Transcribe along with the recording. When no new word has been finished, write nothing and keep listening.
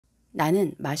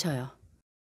나는 마셔요.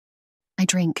 I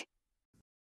drink.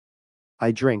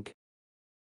 I drink.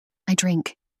 I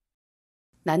drink.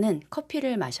 나는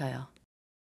커피를 마셔요.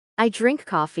 I drink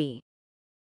coffee.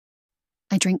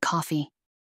 I drink coffee.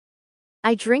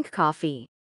 I drink coffee.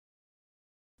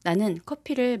 나는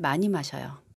커피를 많이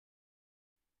마셔요.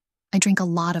 I drink a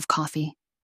lot of coffee.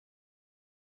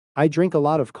 I drink a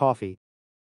lot of coffee.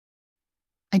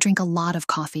 I drink a lot of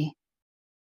coffee.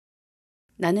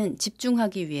 나는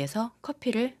집중하기 위해서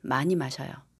커피를 많이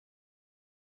마셔요.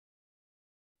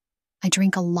 I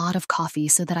drink a lot of coffee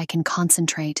so that I can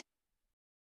concentrate.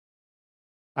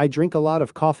 I drink a lot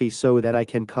of coffee so that I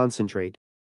can concentrate.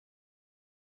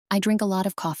 I drink a lot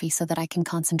of coffee so that I can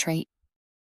concentrate.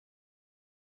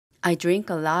 I drink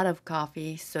a lot of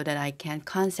coffee so that I can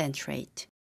concentrate.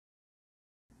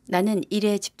 나는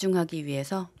일에 집중하기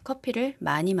위해서 커피를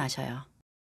많이 마셔요.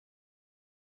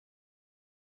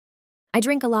 I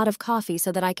drink a lot of coffee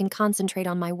so that I can concentrate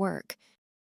on my work.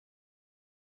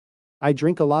 I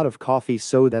drink a lot of coffee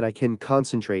so that I can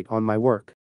concentrate on my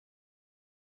work.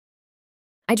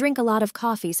 I drink a lot of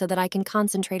coffee so that I can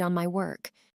concentrate on my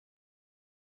work.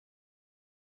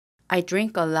 I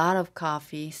drink a lot of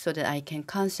coffee so that I can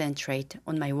concentrate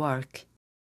on my work.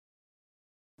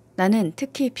 나는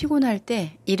특히 피곤할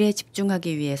때 일에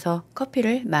집중하기 위해서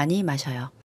커피를 많이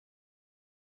마셔요.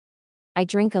 I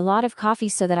drink a lot of coffee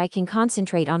so that I can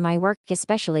concentrate on my work,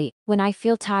 especially when I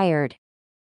feel tired.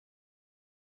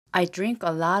 I drink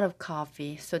a lot of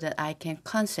coffee so that I can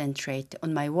concentrate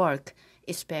on my work,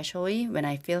 especially when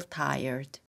I feel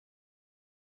tired.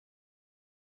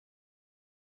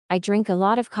 I drink a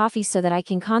lot of coffee so that I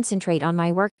can concentrate on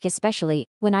my work, especially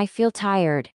when I feel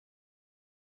tired.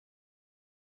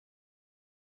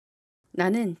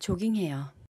 나는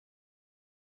조깅해요.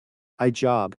 I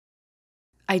jog.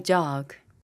 I jog.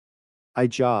 I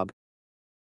jog.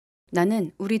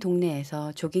 나는 우리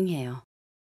동네에서 조깅해요.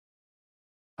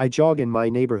 I jog in my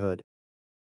neighborhood.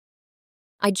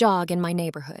 I jog in my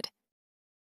neighborhood.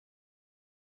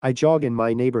 I jog in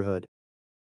my neighborhood.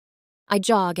 I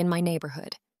jog in my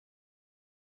neighborhood.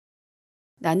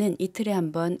 나는 이틀에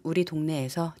한 번 우리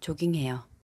동네에서 조깅해요.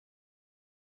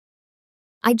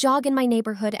 I jog in my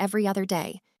neighborhood every other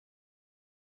day.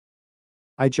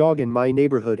 I jog in my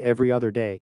neighborhood every other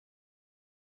day.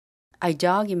 I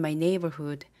jog in my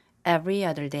neighborhood every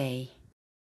other day.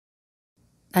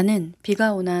 나는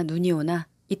비가 오나 눈이 오나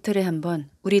이틀에 한 번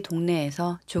우리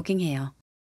동네에서 조깅해요.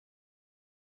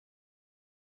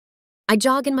 I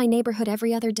jog in my neighborhood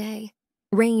every other day,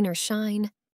 rain or shine.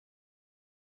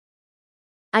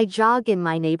 I jog in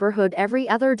my neighborhood every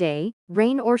other day,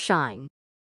 rain or shine.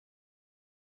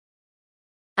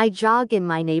 I jog in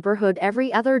my neighborhood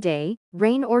every other day,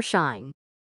 rain or shine.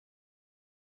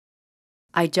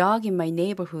 I jog in my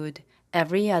neighborhood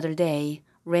every other day,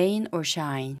 rain or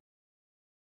shine.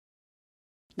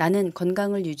 나는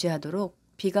건강을 유지하도록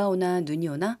비가 오나 눈이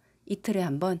오나 이틀에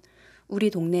한 번 우리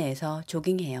동네에서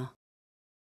조깅해요.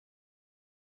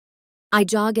 I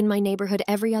jog in my neighborhood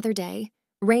every other day,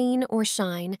 rain or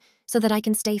shine, so that I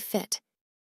can stay fit.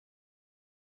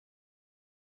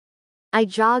 I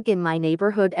jog in my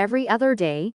neighborhood every other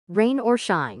day, rain or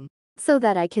shine, so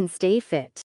that I can stay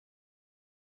fit.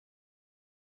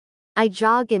 I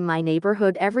jog in my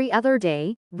neighborhood every other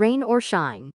day, rain or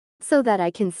shine, so that I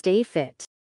can stay fit.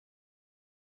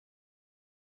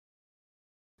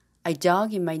 I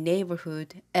jog in my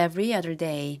neighborhood every other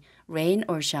day, rain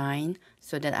or shine,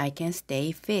 so that I can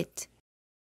stay fit.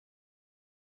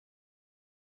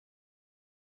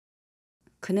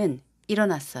 그는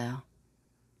일어났어요.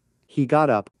 He got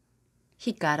up.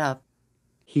 He got up.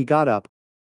 He got up.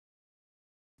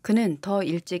 그는 더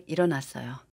일찍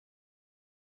일어났어요.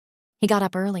 He got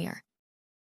up earlier.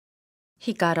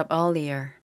 He got up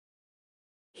earlier.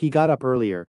 He got up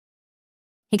earlier.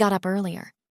 He got up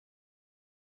earlier.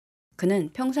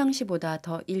 그는 평상시보다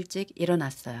더 일찍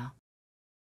일어났어요.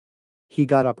 He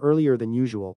got up earlier than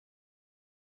usual.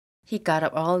 He got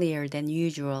up earlier than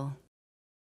usual.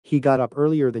 He got up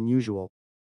earlier than usual.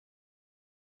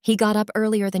 He got up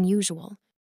earlier than usual.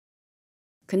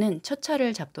 그는 첫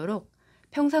차를 잡도록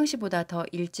평상시보다 더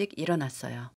일찍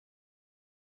일어났어요.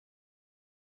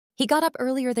 He got up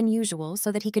earlier than usual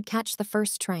so that he could catch the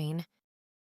first train.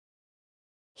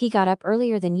 He got up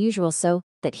earlier than usual so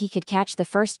that he could catch the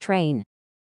first train.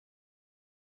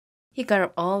 He got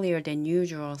up earlier than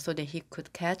usual so that he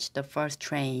could catch the first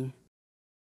train.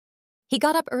 He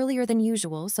got up earlier than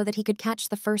usual so that he could catch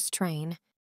the first train.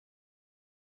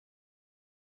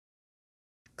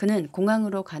 그는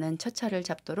공항으로 가는 첫 차를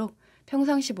잡도록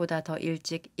평상시보다 더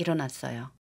일찍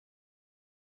일어났어요.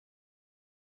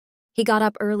 He got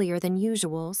up earlier than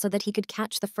usual so that he could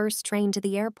catch the first train to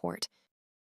the airport.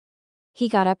 He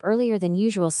got up earlier than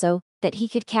usual so that he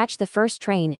could catch the first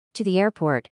train to the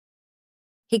airport.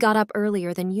 He got up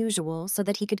earlier than usual so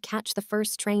that he could catch the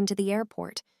first train to the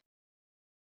airport.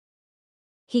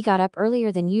 He got up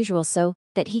earlier than usual so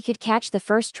that he could catch the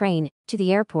first train to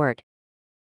the airport.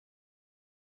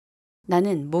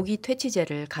 나는 모기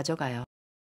퇴치제를 가져가요.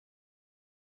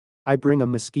 I bring a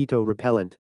mosquito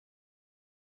repellent.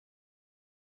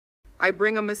 I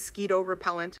bring a mosquito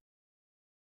repellent.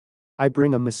 I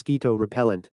bring a mosquito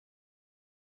repellent.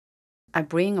 I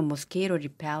bring a mosquito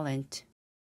repellent.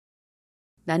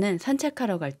 나는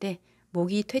산책하러 갈 때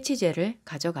모기 퇴치제를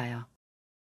가져가요.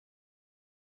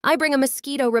 I bring a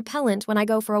mosquito repellent when I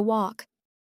go for a walk.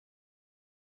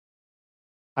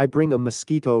 I bring a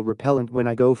mosquito repellent when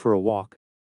I go for a walk.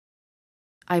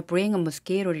 I bring a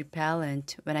mosquito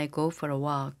repellent when I go for a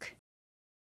walk.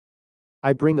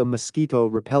 I bring a mosquito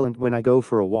repellent when I go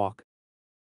for a walk.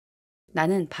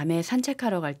 나는 밤에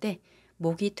산책하러 갈 때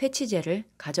모기 퇴치제를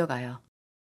가져가요.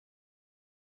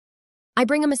 I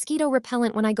bring a mosquito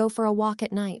repellent when I go for a walk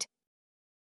at night.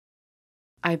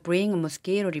 I bring a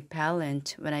mosquito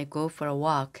repellent when I go for a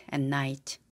walk at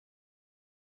night.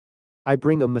 I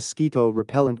bring a mosquito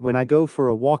repellent when I go for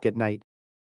a walk at night.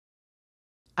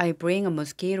 I bring a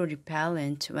mosquito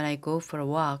repellent when I go for a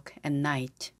walk at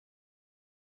night.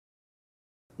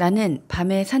 나는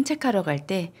밤에 산책하러 갈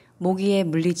때 모기에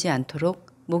물리지 않도록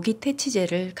모기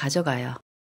퇴치제를 가져가요.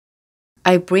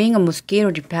 I bring a mosquito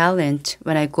repellent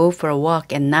when I go for a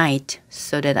walk at night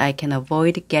so that I can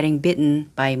avoid getting bitten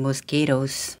by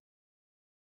mosquitoes.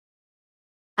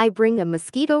 I bring a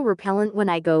mosquito repellent when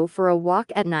I go for a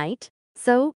walk at night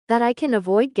so that I can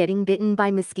avoid getting bitten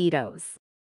by mosquitoes.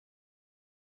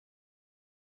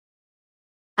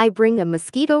 I bring a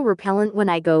mosquito repellent when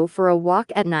I go for a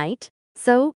walk at night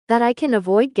so that I can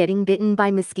avoid getting bitten by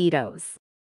mosquitoes.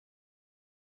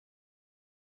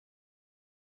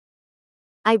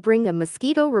 I bring a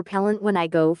mosquito repellent when I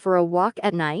go for a walk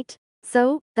at night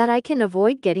so that I can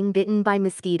avoid getting bitten by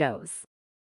mosquitoes.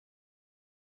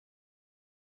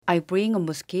 I bring a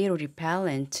mosquito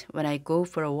repellent when I go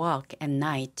for a walk at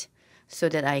night so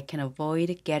that I can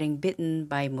avoid getting bitten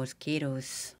by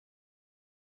mosquitoes.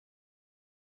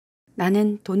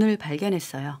 나는 돈을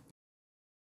발견했어요.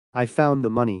 I found the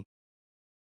money.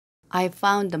 I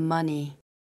found the money.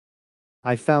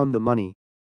 I found the money.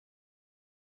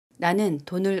 나는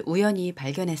돈을 우연히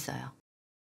발견했어요.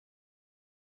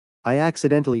 I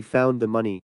accidentally found the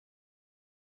money.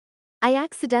 I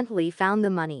accidentally found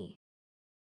the money.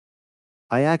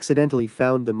 I accidentally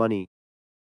found the money.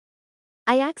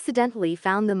 I accidentally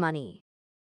found the money.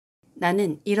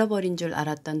 나는 잃어버린 줄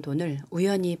알았던 돈을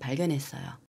우연히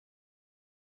발견했어요.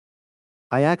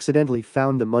 I accidentally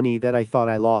found the money that I thought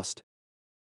I lost.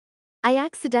 I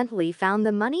accidentally found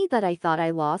the money that I thought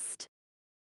I lost.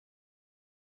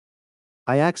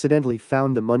 I accidentally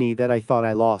found the money that I thought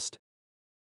I lost.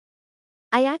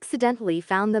 I accidentally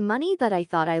found the money that I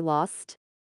thought I lost.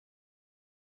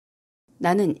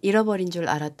 나는 잃어버린 줄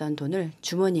알았던 돈을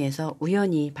주머니에서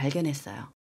우연히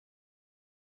발견했어요.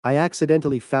 I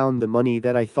accidentally found the money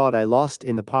that I thought I lost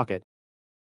in the pocket.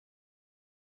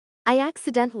 I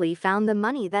accidentally found the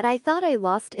money that I thought I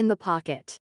lost in the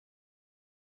pocket.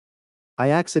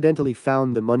 I accidentally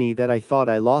found the money that I thought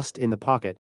I lost in the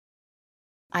pocket.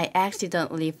 I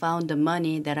accidentally found the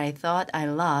money that I thought I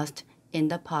lost in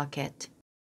the pocket.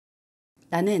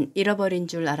 나는 잃어버린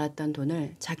줄 알았던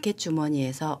돈을 자켓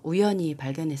주머니에서 우연히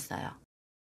발견했어요.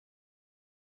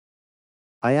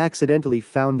 I accidentally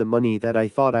found the money that I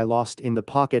thought I lost in the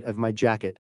pocket of my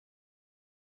jacket.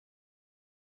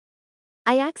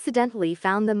 I accidentally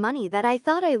found the money that I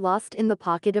thought I lost in the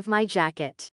pocket of my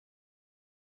jacket.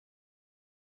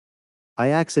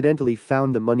 I accidentally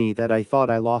found the money that I thought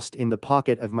I lost in the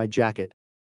pocket of my jacket.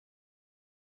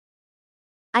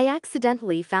 I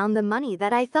accidentally found the money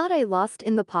that I thought I lost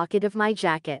in the pocket of my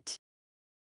jacket.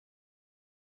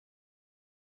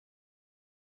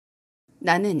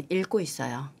 나는 읽고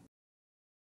있어요.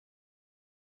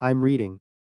 I'm reading.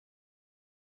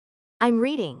 I'm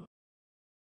reading.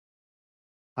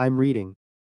 I'm reading.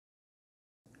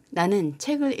 나는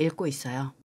책을 읽고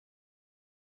있어요.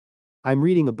 I'm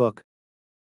reading a book.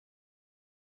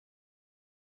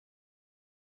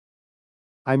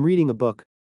 I'm reading a book.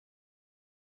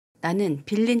 나는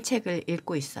빌린 책을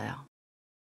읽고 있어요.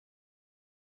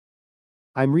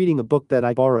 I'm reading a book that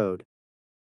I borrowed.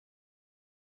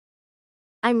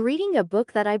 I'm reading a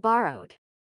book that I borrowed.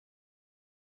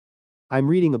 I'm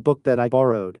reading a book that I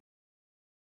borrowed.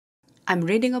 I'm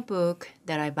reading a book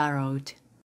that I borrowed.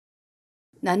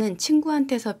 나는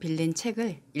친구한테서 빌린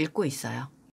책을 읽고 있어요.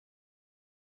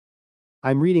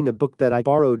 I'm reading a book that I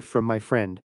borrowed from my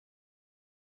friend.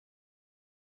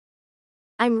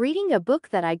 I'm reading a book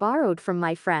that I borrowed from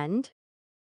my friend.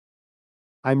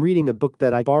 I'm reading a book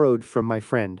that I borrowed from my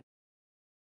friend.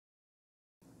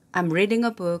 I'm reading a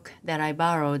book that I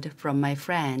borrowed from my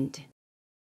friend.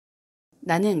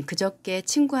 나는 그저께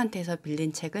친구한테서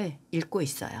빌린 책을 읽고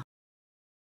있어요.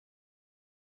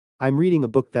 I'm reading a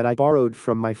book that I borrowed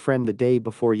from my friend the day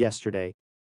before yesterday.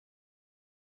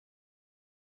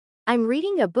 I'm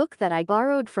reading a book that I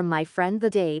borrowed from my friend the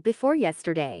day before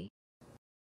yesterday.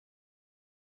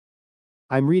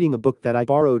 I'm reading a book that I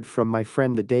borrowed from my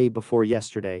friend the day before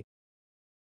yesterday.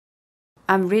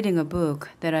 I'm reading a book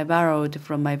that I borrowed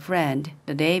from my friend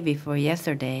the day before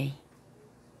yesterday.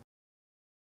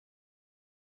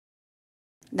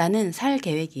 나는 살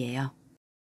계획이에요.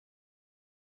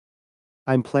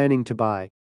 I'm planning to buy.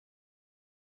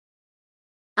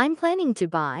 I'm planning to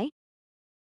buy.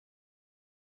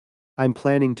 I'm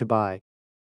planning to buy.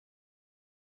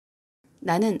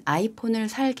 나는 아이폰을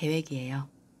살 계획이에요.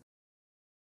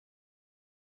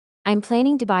 I'm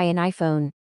planning to buy an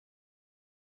iPhone.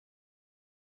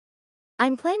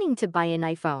 I'm planning to buy an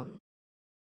iPhone.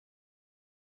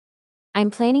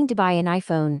 I'm planning to buy an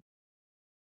iPhone.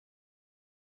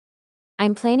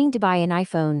 I'm planning to buy an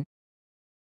iPhone.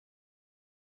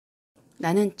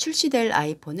 나는 출시될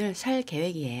아이폰을 살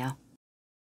계획이에요.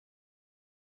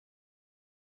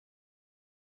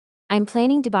 I'm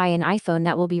planning to buy an iPhone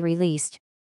that will be released.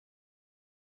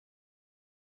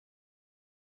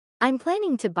 I'm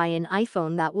planning to buy an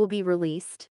iPhone that will be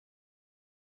released.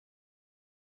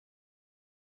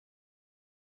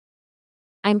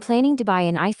 I'm planning to buy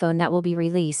an iPhone that will be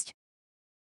released.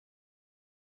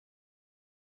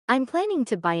 I'm planning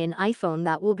to buy an iPhone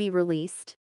that will be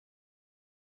released.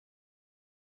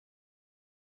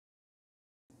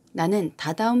 나는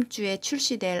다다음 주에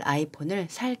출시될 아이폰을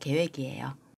살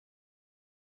계획이에요.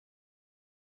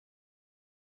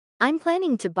 I'm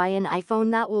planning to buy an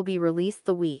iPhone that will be released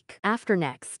the week after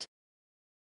next.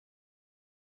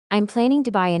 I'm planning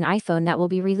to buy an iPhone that will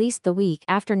be released the week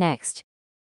after next.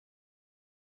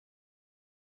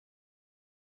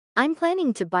 I'm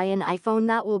planning to buy an iPhone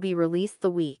that will be released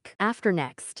the week after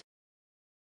next.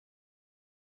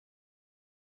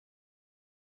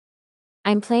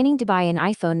 I'm planning to buy an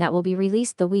iPhone that will be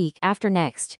released the week after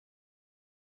next.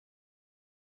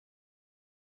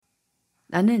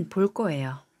 나는 볼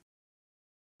거예요.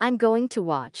 I'm going to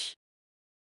watch.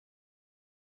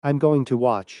 I'm going to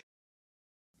watch.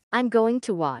 I'm going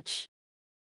to watch.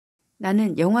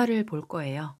 나는 영화를 볼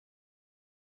거예요.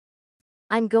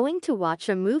 I'm going to watch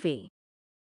a movie.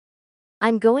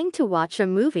 I'm going to watch a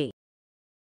movie.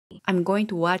 I'm going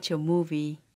to watch a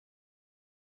movie.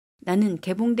 나는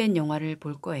개봉된 영화를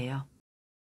볼 거예요.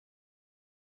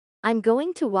 I'm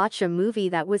going to watch a movie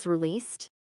that was released.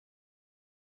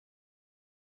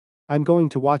 I'm going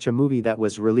to watch a movie that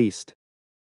was released.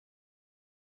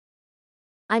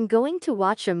 I'm going to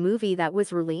watch a movie that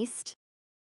was released.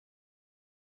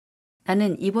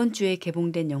 나는 이번 주에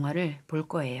개봉된 영화를 볼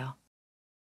거예요.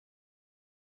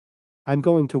 I'm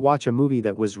going to watch a movie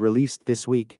that was released this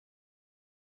week.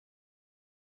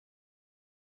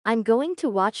 I'm going to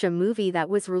watch a movie that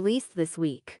was released this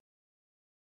week.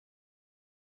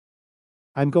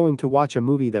 I'm going to watch a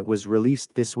movie that was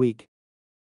released this week.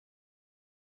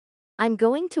 I'm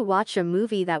going to watch a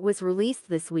movie that was released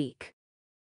this week.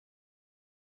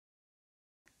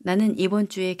 나는 이번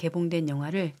주에 개봉된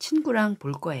영화를 친구랑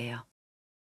볼 거예요.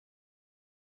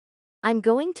 I'm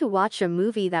going to watch a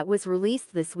movie that was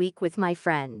released this week with my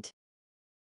friend.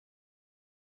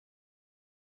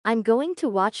 I'm going to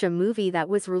watch a movie that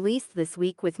was released this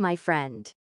week with my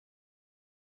friend.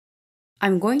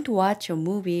 I'm going to watch a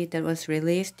movie that was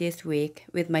released this week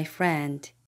with my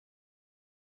friend.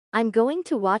 I'm going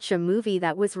to watch a movie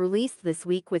that was released this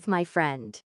week with my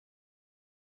friend.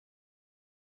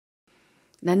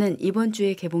 나는 이번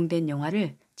주에 개봉된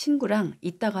영화를 친구랑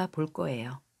이따가 볼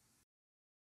거예요.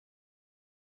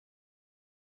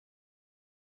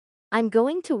 I'm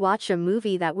going to watch a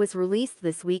movie that was released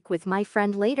this week with my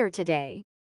friend later today.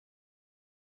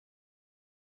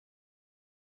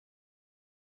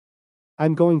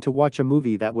 I'm going to watch a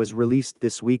movie that was released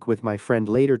this week with my friend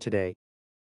later today.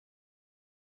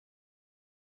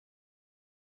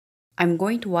 I'm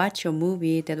going to watch a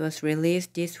movie that was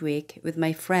released this week with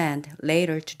my friend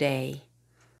later today.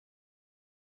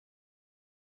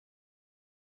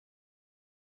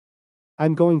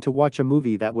 I'm going to watch a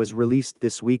movie that was released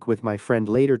this week with my friend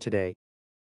later today.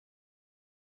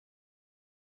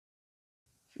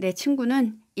 내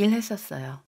친구는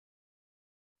일했었어요.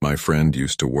 My friend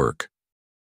used to work.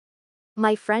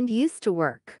 My friend used to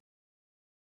work.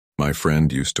 My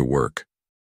friend used to work.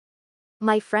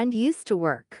 My friend used to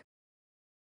work.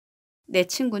 내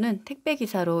친구는 택배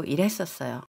기사로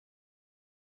일했었어요.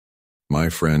 My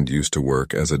friend used to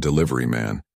work as a delivery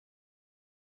man.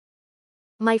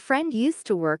 My friend used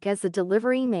to work as a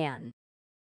delivery man.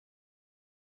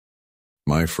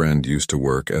 My friend used to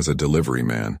work as a delivery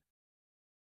man.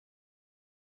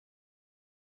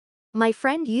 My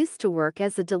friend used to work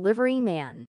as a delivery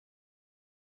man.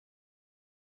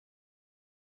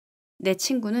 내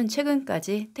친구는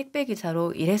최근까지 택배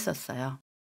기사로 일했었어요.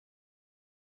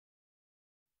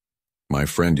 My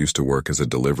friend used to work as a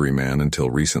delivery man until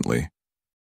recently.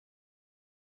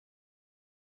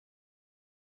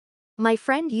 My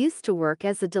friend used to work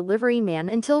as a delivery man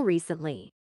until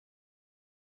recently.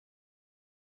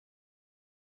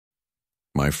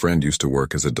 My friend used to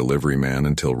work as a delivery man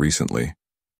until recently.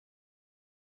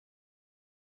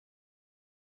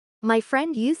 My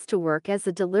friend used to work as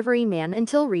a delivery man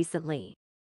until recently.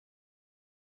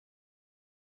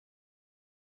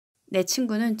 내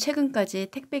친구는 최근까지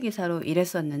택배 기사로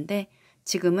일했었는데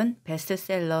지금은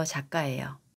베스트셀러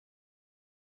작가예요.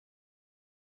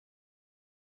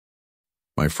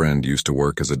 My friend used to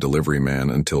work as a delivery man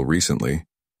until recently,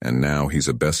 and now he's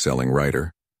a best-selling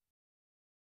writer.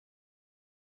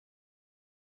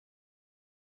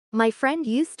 My friend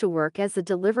used to work as a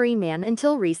delivery man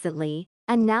until recently,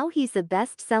 and now he's a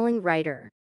best-selling writer.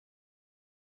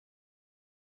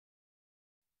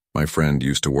 My friend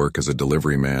used to work as a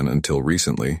delivery man until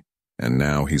recently, and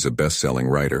now he's a best-selling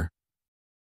writer.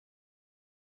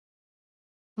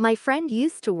 My friend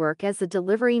used to work as a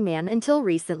delivery man until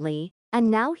recently, and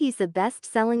now he's a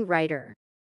best-selling writer.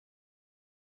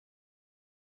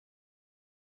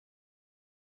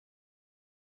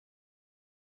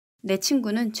 내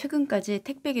친구는 최근까지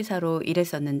택배 기사로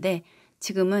일했었는데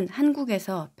지금은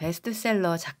한국에서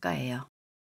베스트셀러 작가예요.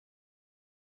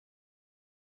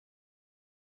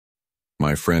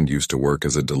 My friend used to work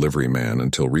as a delivery man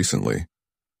until recently,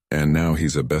 and now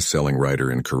he's a best-selling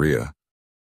writer in Korea.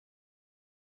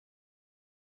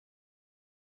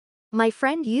 My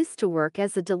friend used to work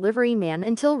as a delivery man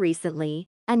until recently,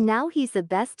 and now he's a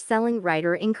best-selling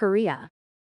writer in Korea.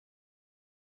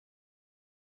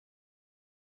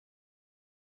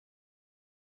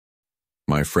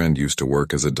 My friend used to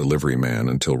work as a delivery man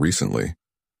until recently,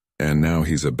 and now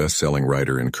he's a best-selling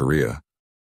writer in Korea.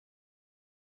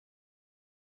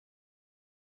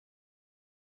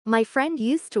 My friend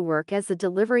used to work as a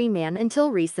delivery man until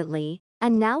recently,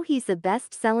 and now he's a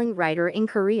best-selling writer in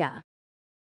Korea.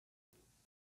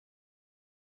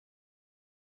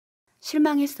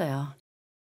 실망했어요.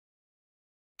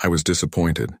 I was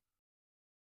disappointed.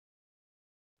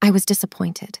 I was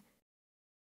disappointed.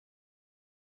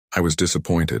 I was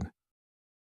disappointed.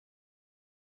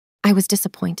 I was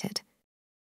disappointed.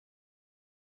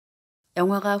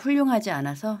 영화가 훌륭하지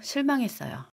않아서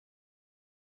실망했어요.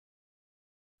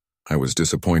 I was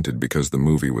disappointed because the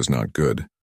movie was not good.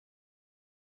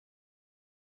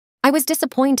 I was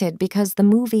disappointed because the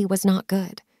movie was not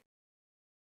good.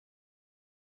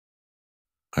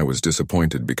 I was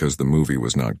disappointed because the movie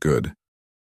was not good.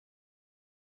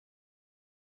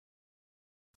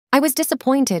 I was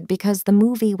disappointed because the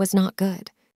movie was not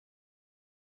good.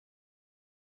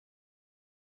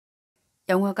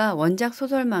 영화가 원작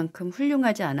소설만큼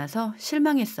훌륭하지 않아서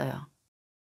실망했어요.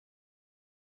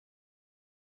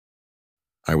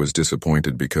 I was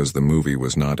disappointed because the movie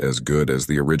was not as good as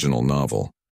the original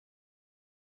novel.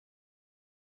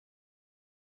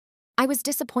 I was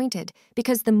disappointed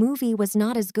because the movie was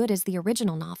not as good as the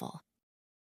original novel.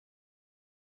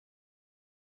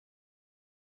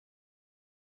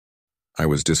 I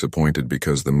was disappointed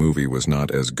because the movie was not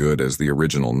as good as the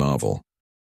original novel.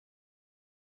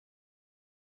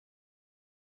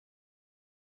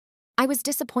 I was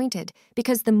disappointed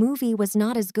because the movie was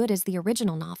not as good as the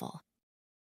original novel.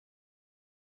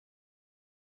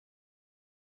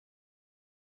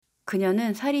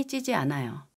 그녀는 살이 찌지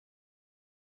않아요.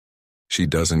 She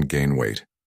doesn't gain weight.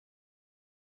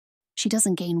 She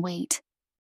doesn't gain weight.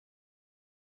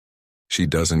 She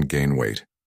doesn't gain weight.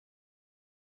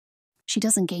 She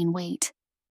doesn't gain weight.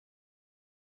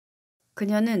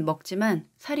 그녀는 먹지만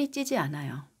살이 찌지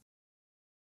않아요.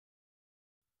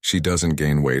 She doesn't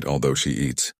gain weight although she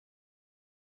eats.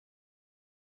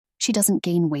 She doesn't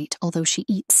gain weight although she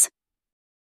eats.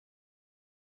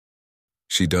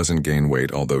 She doesn't gain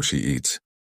weight although she eats.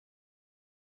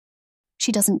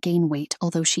 She doesn't gain weight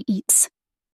although she eats.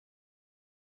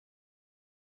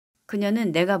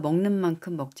 그녀는 내가 먹는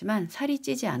만큼 먹지만 살이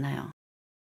찌지 않아요.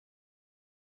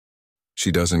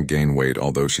 She doesn't gain weight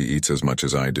although she eats as much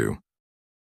as I do.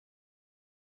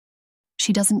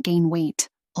 She doesn't gain weight,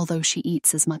 although she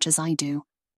eats as much as I do.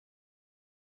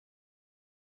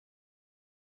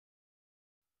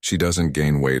 She doesn't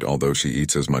gain weight although she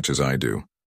eats as much as I do.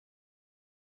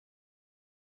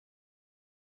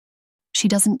 She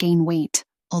doesn't gain weight,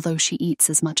 although she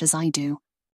eats as much as I do.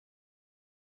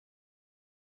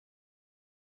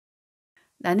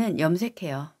 나는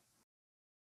염색해요.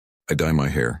 I dye my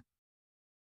hair.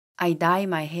 I dye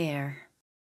my hair.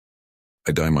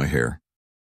 I dye my hair.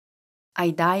 I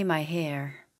dye my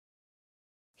hair.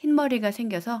 흰머리가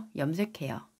생겨서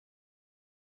염색해요.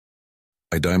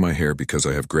 I dye my hair because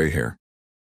I have gray hair.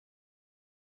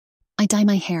 I dye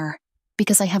my hair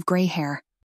because I have gray hair.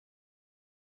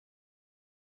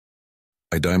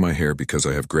 I dye my hair because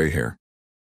I have gray hair.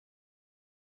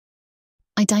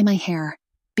 I dye my hair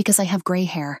because I have gray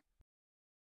hair.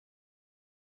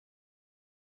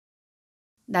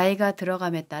 나이가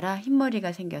들어감에 따라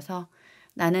흰머리가 생겨서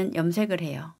나는 염색을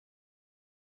해요.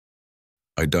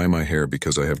 I dye my hair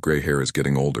because I have gray hair as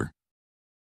getting older.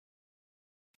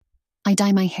 I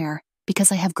dye my hair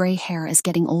because I have gray hair as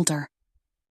getting older.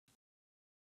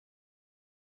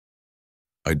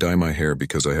 I dye my hair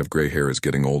because I have gray hair as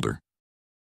getting older.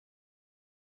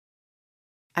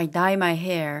 I dye my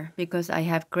hair because I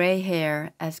have gray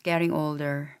hair as getting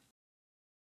older.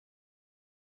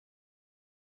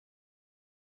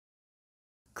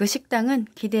 그 식당은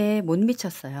기대에 못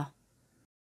미쳤어요.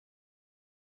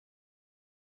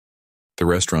 The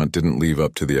restaurant didn't live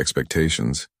up to the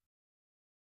expectations.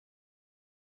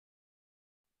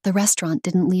 The restaurant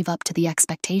didn't live up to the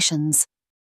expectations.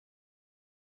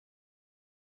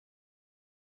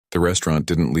 The restaurant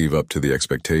didn't live up to the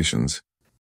expectations.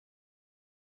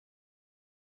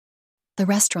 The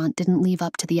restaurant didn't live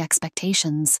up to the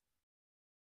expectations.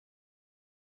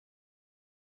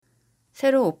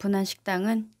 새로 오픈한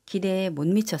식당은 기대에 못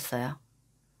미쳤어요.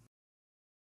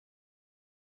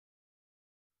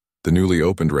 The newly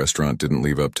opened restaurant didn't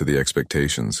live up to the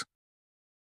expectations.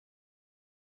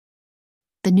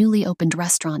 The newly opened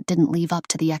restaurant didn't live up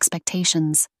to the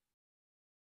expectations.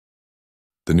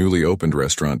 The newly opened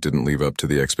restaurant didn't live up to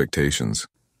the expectations.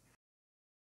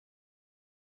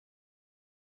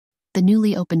 The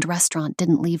newly opened restaurant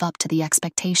didn't live up to the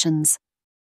expectations.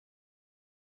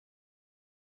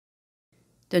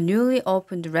 The newly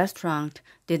opened restaurant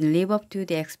didn't live up to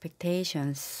the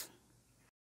expectations.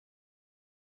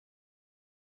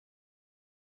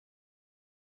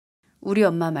 우리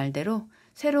엄마 말대로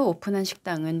새로 오픈한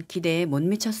식당은 기대에 못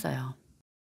미쳤어요.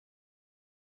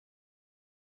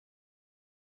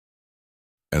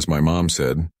 As my mom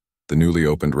said, the newly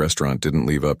opened restaurant didn't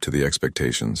live up to the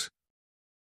expectations.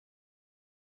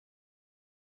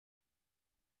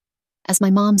 As my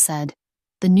mom said,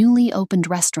 the newly opened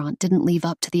restaurant didn't live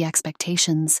up to the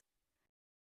expectations.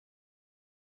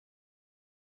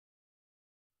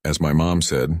 As my mom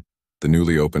said, the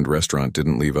newly opened restaurant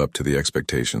didn't live up to the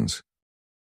expectations.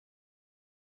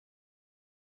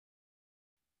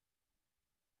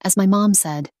 As my mom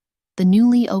said, the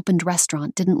newly opened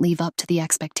restaurant didn't live up to the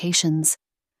expectations.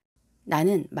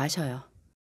 나는 마셔요.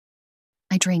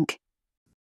 I drink.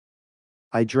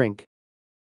 I drink.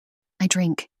 I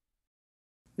drink.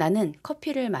 나는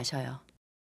커피를 마셔요.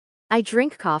 I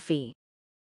drink coffee.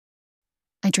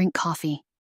 I drink coffee.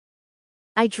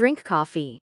 I drink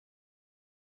coffee.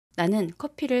 나는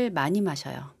커피를 많이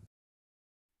마셔요.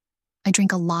 I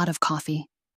drink a lot of coffee.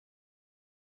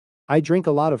 I drink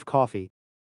a lot of coffee.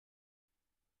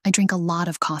 I drink a lot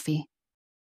of coffee.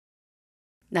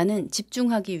 나는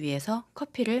집중하기 위해서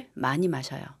커피를 많이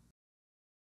마셔요.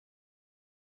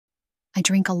 I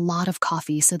drink a lot of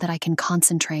coffee so that I can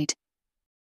concentrate.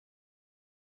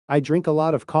 I drink a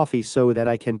lot of coffee so that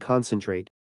I can concentrate.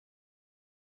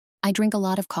 I drink a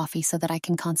lot of coffee so that I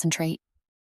can concentrate.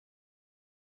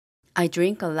 I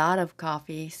drink a lot of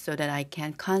coffee so that I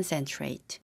can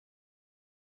concentrate.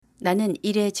 나는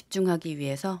일에 집중하기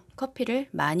위해서 커피를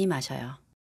많이 마셔요.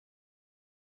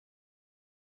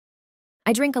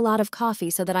 I drink a lot of coffee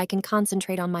so that I can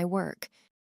concentrate on my work.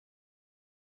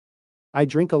 I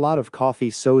drink a lot of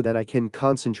coffee so that I can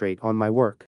concentrate on my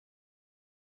work.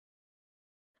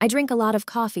 I drink a lot of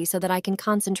coffee so that I can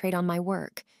concentrate on my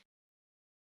work.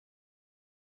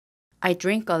 I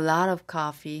drink a lot of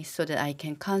coffee so that I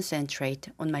can concentrate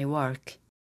on my work.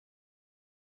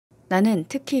 나는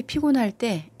특히 피곤할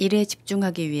때 일에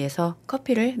집중하기 위해서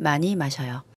커피를 많이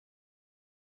마셔요.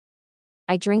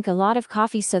 I drink a lot of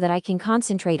coffee so that I can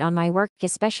concentrate on my work,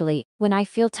 especially when I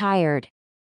feel tired.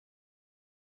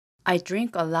 I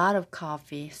drink a lot of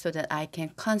coffee so that I can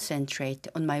concentrate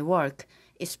on my work,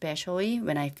 especially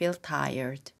when I feel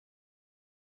tired.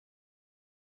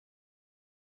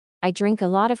 I drink a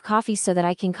lot of coffee so that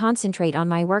I can concentrate on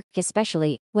my work,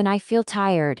 especially when I feel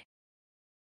tired.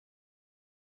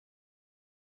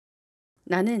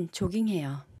 나는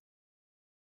조깅해요.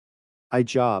 I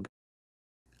jog.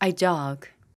 I jog.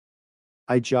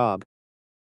 I jog.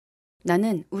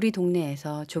 나는 우리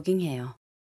동네에서 조깅해요.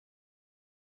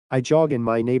 I jog in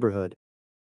my neighborhood.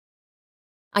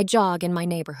 I jog in my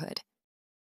neighborhood.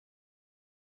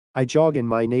 I jog in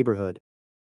my neighborhood.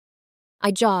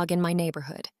 I jog in my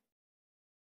neighborhood.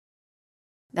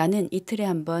 나는 이틀에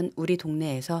한 번 우리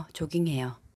동네에서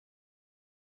조깅해요.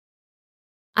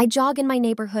 I jog in my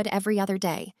neighborhood every other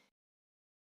day.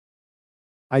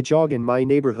 I jog in my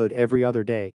neighborhood every other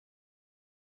day.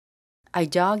 I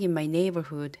jog in my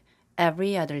neighborhood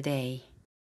every other day.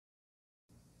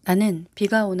 나는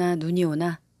비가 오나 눈이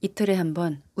오나 이틀에 한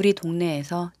번 우리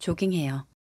동네에서 조깅해요.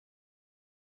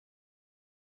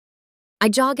 I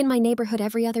jog in my neighborhood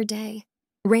every other day,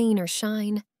 rain or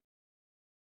shine.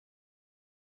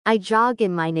 I jog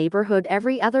in my neighborhood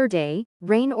every other day,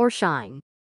 rain or shine.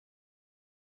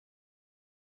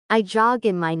 I jog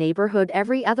in my neighborhood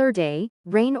every other day,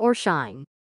 rain or shine.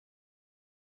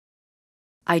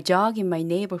 I jog in my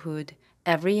neighborhood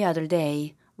every other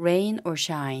day, rain or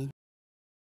shine.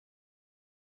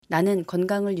 나는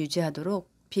건강을 유지하도록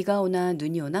비가 오나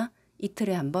눈이 오나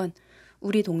이틀에 한 번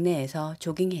우리 동네에서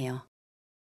조깅해요.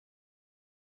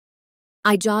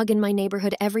 I jog in my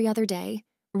neighborhood every other day,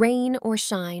 rain or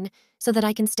shine, so that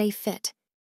I can stay fit.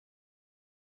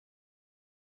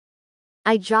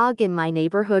 I jog in my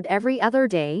neighborhood every other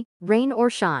day, rain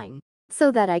or shine, so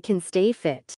that I can stay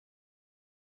fit.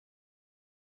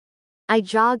 I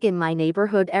jog in my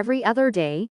neighborhood every other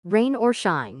day, rain or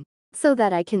shine, so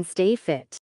that I can stay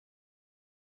fit.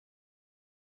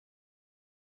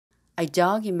 I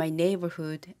jog in my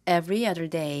neighborhood every other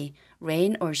day,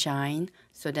 rain or shine,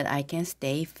 so that I can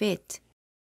stay fit.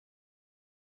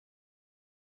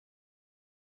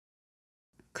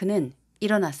 그는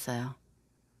일어났어요.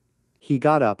 He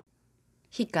got up.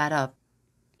 He got up.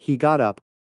 He got up.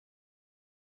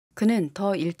 그는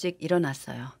더 일찍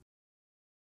일어났어요.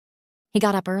 He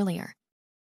got up earlier.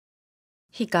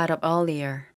 He got up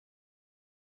earlier.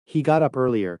 He got up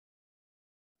earlier.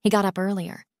 He got up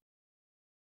earlier.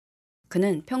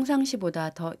 그는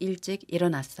평상시보다 더 일찍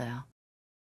일어났어요.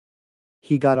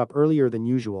 He got up earlier than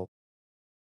usual.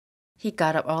 He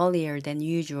got up earlier than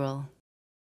usual.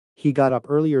 He got up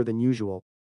earlier than usual.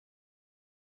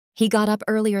 He got up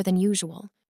earlier than usual.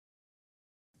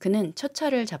 그는 첫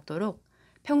차를 잡도록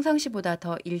평상시보다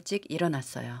더 일찍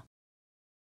일어났어요.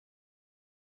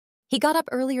 He got up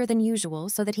earlier than usual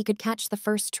so that he could catch the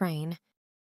first train.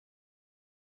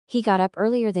 He got up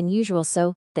earlier than usual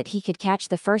so that he could catch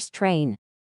the first train.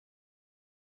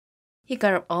 He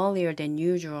got up earlier than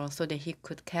usual so that he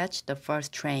could catch the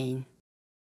first train.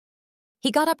 He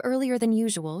got up earlier than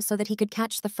usual so that he could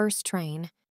catch the first train.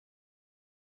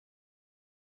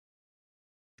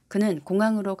 그는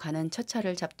공항으로 가는 첫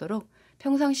차를 잡도록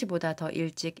평상시보다 더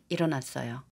일찍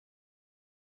일어났어요.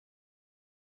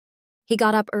 He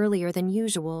got up earlier than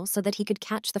usual so that he could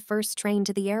catch the first train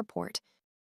to the airport.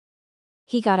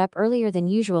 He got up earlier than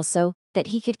usual so that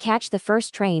he could catch the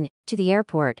first train to the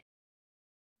airport.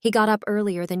 He got up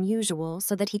earlier than usual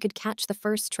so that he could catch the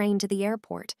first train to the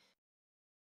airport.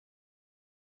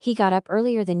 He got up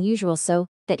earlier than usual so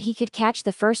that he could catch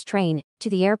the first train to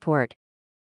the airport.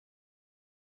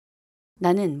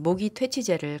 나는 모기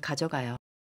퇴치제를 가져가요.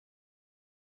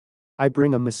 I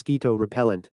bring a mosquito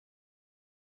repellent.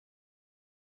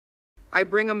 I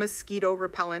bring a mosquito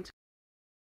repellent.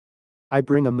 I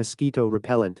bring a mosquito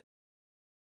repellent.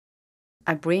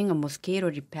 I bring a mosquito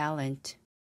repellent.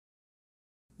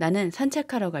 나는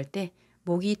산책하러 갈 때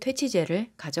모기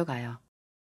퇴치제를 가져가요.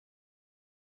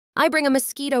 I bring a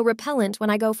mosquito repellent when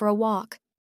I go for a walk.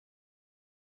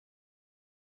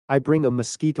 I bring a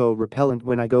mosquito repellent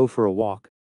when I go for a walk.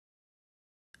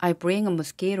 I bring a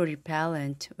mosquito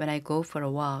repellent when I go for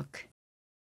a walk.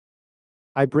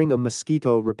 I bring a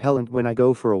mosquito repellent when I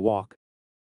go for a walk.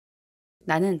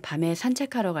 나는 밤에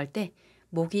산책하러 갈 때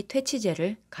모기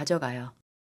퇴치제를 가져가요.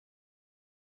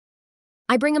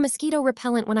 I bring a mosquito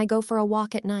repellent when I go for a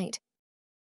walk at night.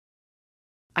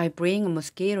 I bring a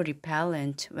mosquito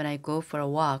repellent when I go for a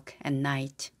walk at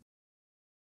night.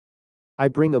 I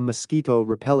bring a mosquito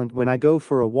repellent when I go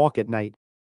for a walk at night.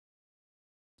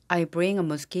 I bring a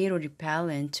mosquito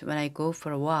repellent when I go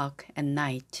for a walk at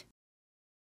night.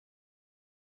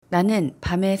 나는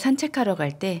밤에 산책하러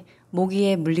갈 때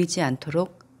모기에 물리지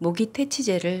않도록 모기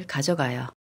퇴치제를 가져가요.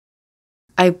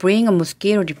 I bring a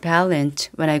mosquito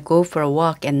repellent when I go for a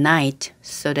walk at night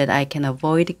so that I can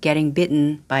avoid getting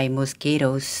bitten by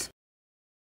mosquitoes.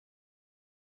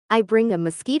 I bring a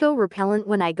mosquito repellent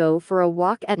when I go for a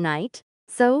walk at night,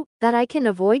 so that I can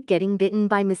avoid getting bitten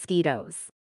by mosquitoes.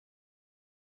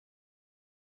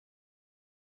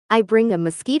 I bring a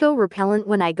mosquito repellent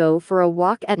when I go for a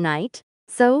walk at night,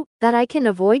 so that I can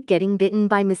avoid getting bitten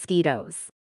by mosquitoes.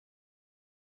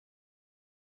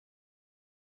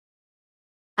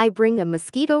 I bring a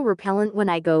mosquito repellent when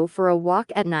I go for a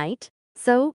walk at night,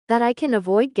 so that I can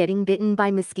avoid getting bitten by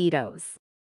mosquitoes.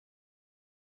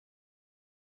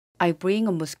 I bring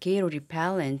a mosquito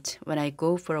repellent when I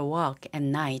go for a walk at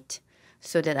night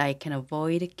so that I can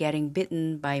avoid getting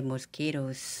bitten by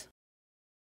mosquitoes.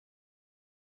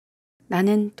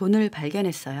 나는 돈을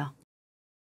발견했어요.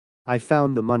 I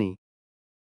found the money.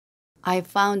 I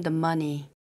found the money.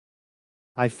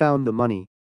 I found the money.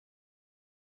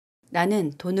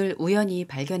 나는 돈을 우연히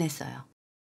발견했어요.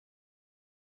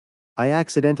 I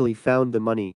accidentally found the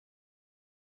money.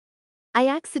 I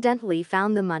accidentally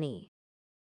found the money.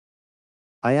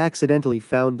 I accidentally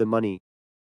found the money.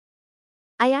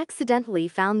 I accidentally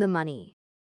found the money.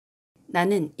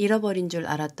 나는 잃어버린 줄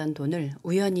알았던 돈을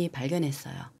우연히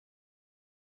발견했어요.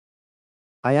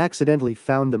 I accidentally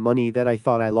found the money that I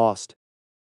thought I lost.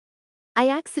 I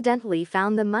accidentally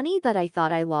found the money that I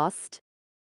thought I lost.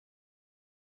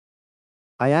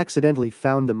 I accidentally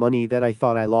found the money that I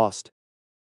thought I lost.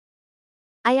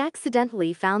 I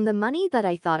accidentally found the money that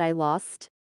I thought I lost.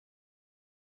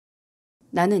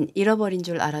 나는 잃어버린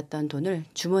줄 알았던 돈을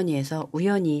주머니에서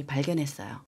우연히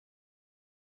발견했어요.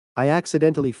 I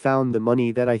accidentally found the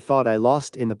money that I thought I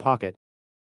lost in the pocket.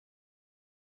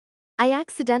 I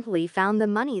accidentally found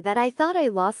the money that I thought I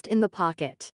lost in the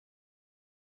pocket.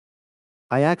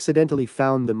 I accidentally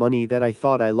found the money that I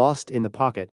thought I lost in the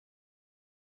pocket.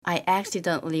 I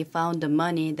accidentally found the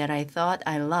money that I thought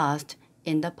I lost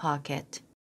in the pocket.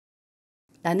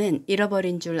 나는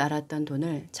잃어버린 줄 알았던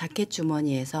돈을 자켓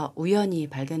주머니에서 우연히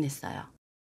발견했어요.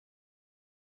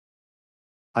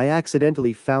 I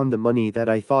accidentally found the money that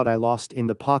I thought I lost in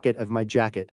the pocket of my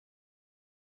jacket.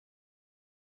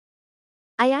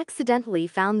 I accidentally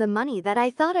found the money that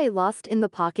I thought I lost in the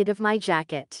pocket of my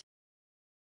jacket.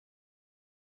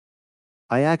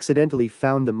 I accidentally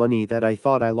found the money that I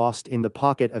thought I lost in the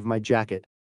pocket of my jacket.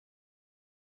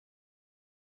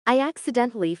 I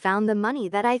accidentally found the money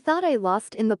that I thought I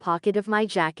lost in the pocket of my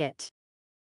jacket.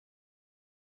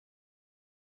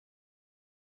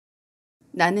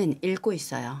 나는 읽고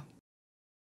있어요.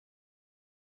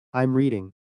 I'm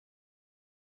reading.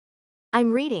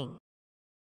 I'm reading.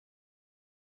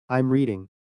 I'm reading.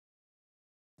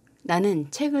 나는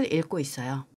책을 읽고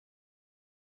있어요.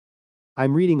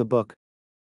 I'm reading a book.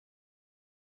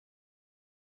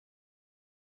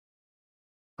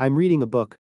 I'm reading a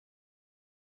book.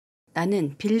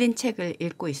 나는 빌린 책을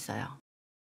읽고 있어요.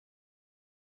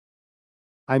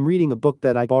 I'm reading a book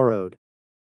that I borrowed.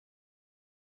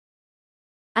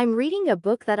 I'm reading a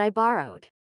book that I borrowed.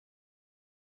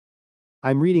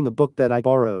 I'm reading a book that I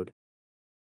borrowed.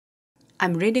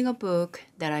 I'm reading a book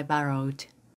that I borrowed.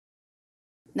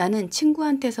 나는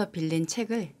친구한테서 빌린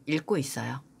책을 읽고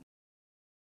있어요.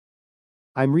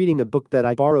 I'm reading a book that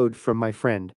I borrowed from my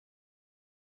friend.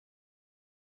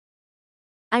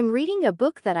 I'm reading a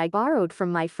book that I borrowed from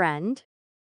my friend.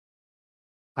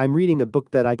 I'm reading a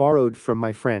book that I borrowed from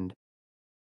my friend.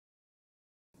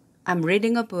 I'm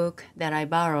reading a book that I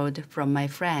borrowed from my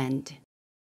friend.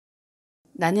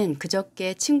 나는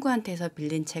그저께 친구한테서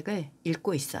빌린 책을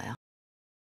읽고 있어요.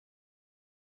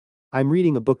 I'm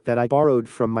reading a book that I borrowed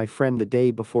from my friend the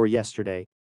day before yesterday.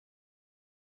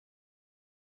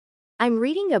 I'm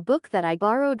reading a book that I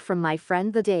borrowed from my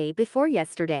friend the day before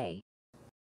yesterday.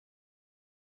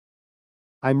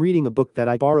 I'm reading a book that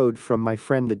I borrowed from my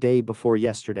friend the day before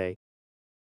yesterday.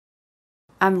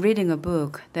 I'm reading a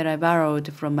book that I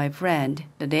borrowed from my friend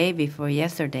the day before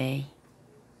yesterday.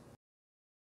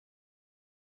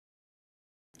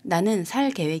 나는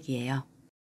살 계획이에요.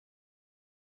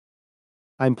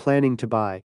 I'm planning to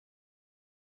buy.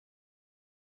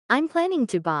 I'm planning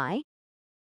to buy.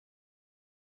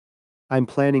 I'm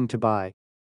planning to buy.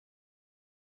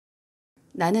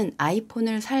 나는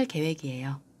아이폰을 살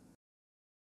계획이에요.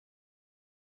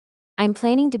 I'm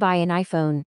planning to buy an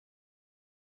iPhone.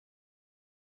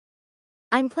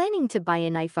 I'm planning to buy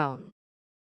an iPhone.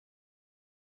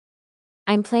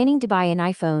 I'm planning to buy an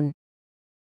iPhone.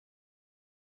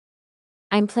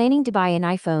 I'm planning to buy an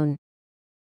iPhone.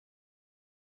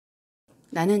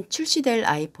 나는 출시될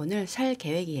아이폰을 살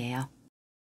계획이에요.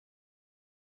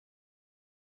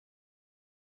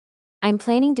 I'm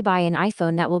planning to buy an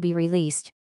iPhone that will be released.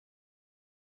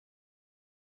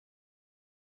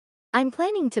 I'm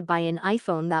planning to buy an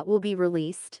iPhone that will be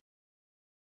released.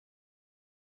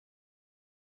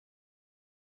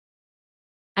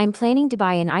 I'm planning to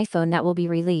buy an iPhone that will be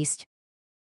released.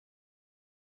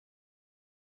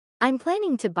 I'm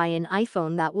planning to buy an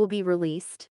iPhone that will be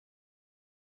released.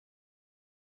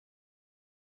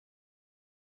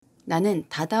 나는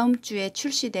다다음 주에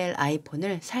출시될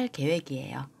아이폰을 살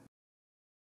계획이에요.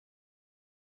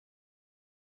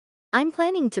 I'm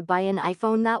planning to buy an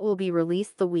iPhone that will be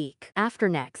released the week after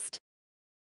next.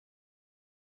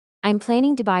 I'm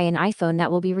planning to buy an iPhone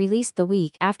that will be released the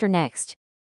week after next.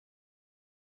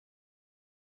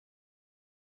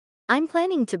 I'm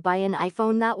planning to buy an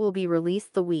iPhone that will be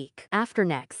released the week after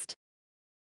next.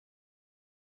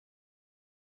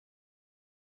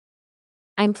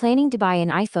 I'm planning to buy an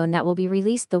iPhone that will be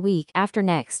released the week after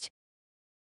next.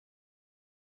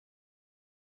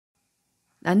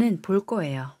 나는 볼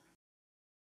거예요.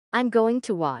 I'm going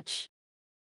to watch.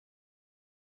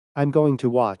 I'm going to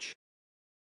watch.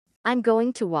 I'm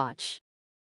going to watch.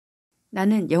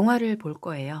 나는 영화를 볼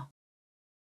거예요.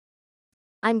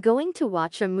 I'm going to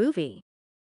watch a movie.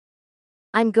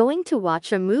 I'm going to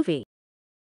watch a movie.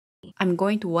 I'm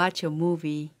going to watch a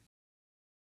movie.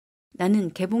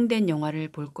 나는 개봉된 영화를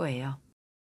볼 거예요.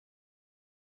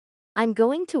 I'm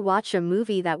going to watch a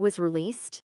movie that was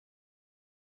released.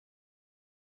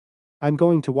 I'm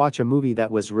going to watch a movie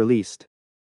that was released.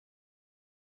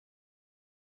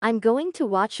 I'm going to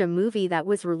watch a movie that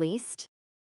was released.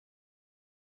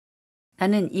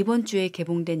 나는 이번 주에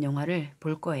개봉된 영화를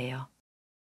볼 거예요.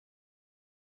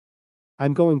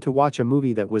 I'm going to watch a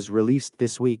movie that was released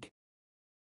this week.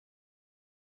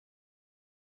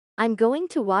 I'm going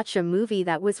to watch a movie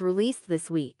that was released this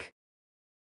week.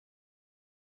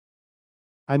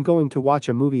 I'm going to watch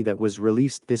a movie that was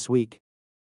released this week.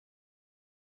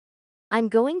 I'm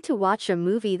going to watch a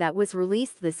movie that was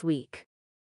released this week.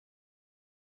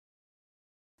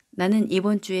 나는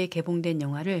이번 주에 개봉된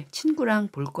영화를 친구랑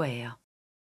볼 거예요.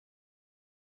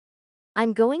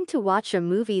 I'm going to watch a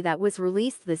movie that was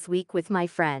released this week with my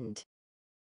friend.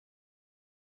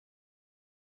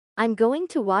 I'm going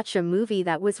to watch a movie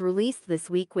that was released this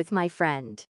week with my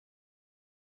friend.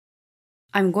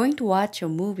 I'm going to watch a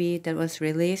movie that was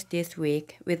released this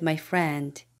week with my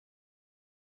friend.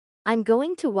 I'm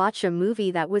going to watch a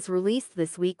movie that was released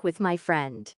this week with my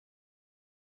friend.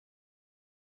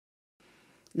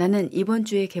 나는 이번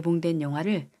주에 개봉된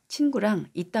영화를 친구랑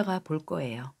이따가 볼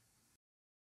거예요.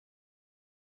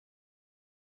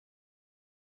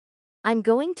 I'm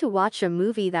going to watch a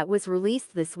movie that was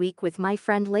released this week with my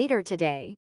friend later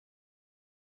today.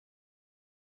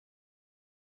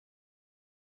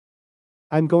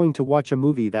 I'm going to watch a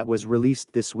movie that was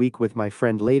released this week with my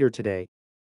friend later today.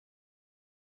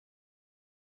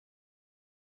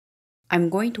 I'm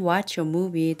going to watch a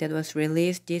movie that was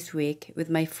released this week with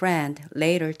my friend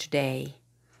later today.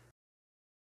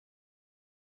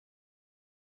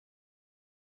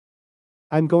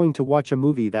 I'm going to watch a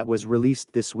movie that was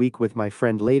released this week with my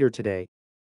friend later today.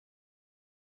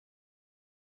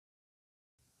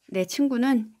 내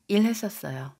친구는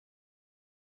일했었어요.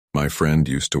 My friend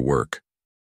used to work.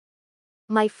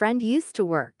 My friend used to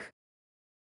work.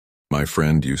 My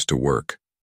friend used to work.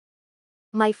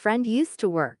 My friend used to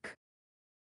work.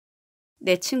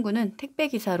 내 친구는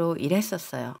택배기사로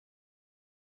일했었어요.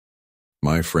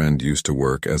 My friend used to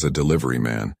work as a delivery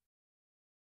man.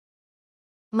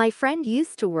 My friend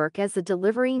used to work as a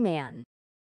delivery man.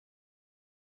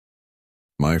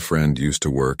 My friend used to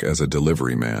work as a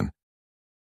delivery man.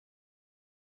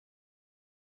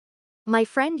 My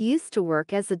friend used to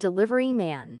work as a delivery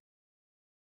man.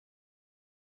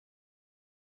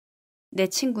 내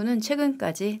친구는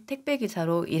최근까지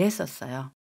택배기사로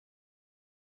일했었어요.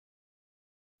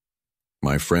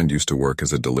 My friend used to work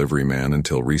as a delivery man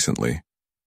until recently.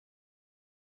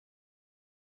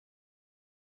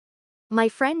 My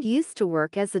friend used to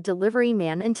work as a delivery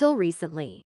man until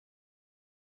recently.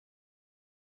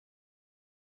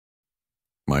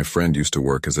 My friend used to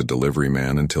work as a delivery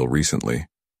man until recently.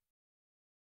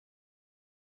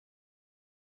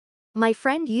 My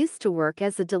friend used to work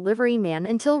as a delivery man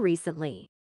until recently.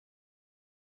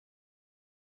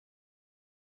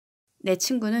 내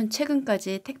친구는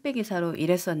최근까지 택배기사로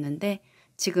일했었는데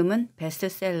지금은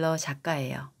베스트셀러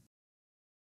작가예요.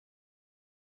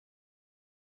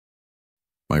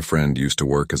 My friend used to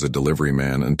work as a delivery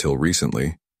man until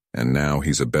recently, and now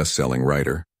he's a best-selling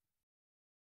writer.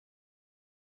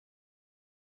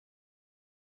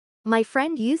 My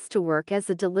friend used to work as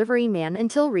a delivery man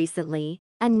until recently,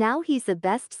 and now he's a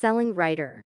best-selling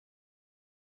writer.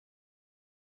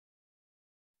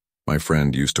 My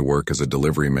friend used to work as a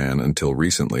delivery man until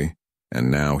recently, and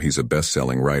now he's a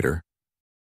best-selling writer.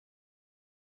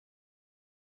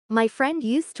 My friend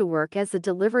used to work as a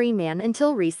delivery man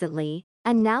until recently,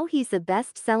 and now he's a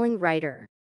best-selling writer.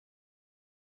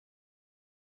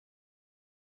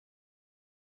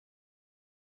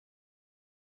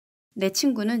 내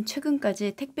친구는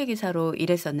최근까지 택배기사로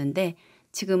일했었는데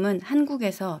지금은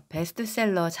한국에서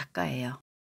베스트셀러 작가예요.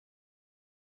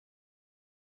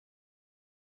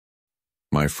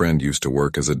 My friend used to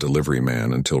work as a delivery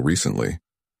man until recently,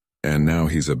 and now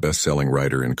he's a best-selling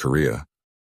writer in Korea.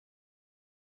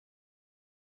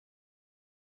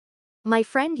 My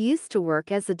friend used to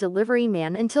work as a delivery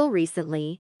man until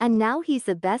recently, and now he's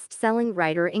a best-selling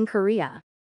writer in Korea.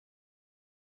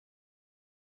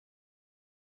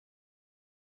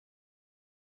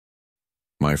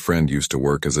 My friend used to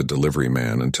work as a delivery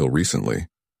man until recently,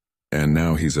 and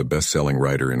now he's a best-selling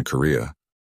writer in Korea.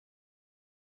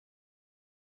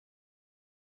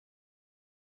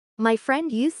 My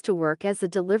friend used to work as a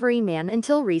delivery man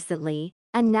until recently,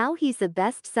 and now he's a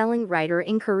best-selling writer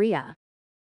in Korea.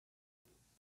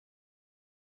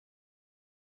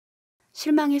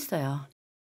 실망했어요.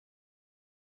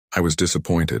 I was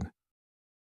disappointed.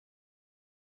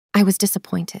 I was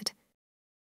disappointed.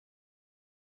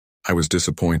 I was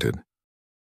disappointed.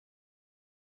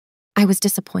 I was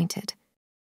disappointed.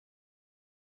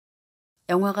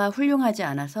 영화가 훌륭하지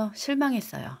않아서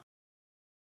실망했어요.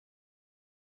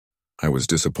 I was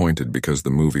disappointed because the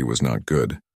movie was not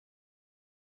good.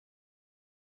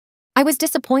 I was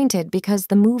disappointed because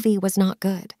the movie was not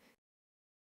good.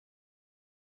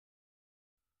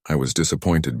 I was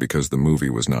disappointed because the movie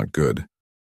was not good.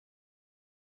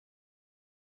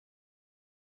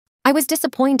 I was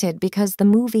disappointed because the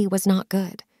movie was not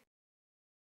good.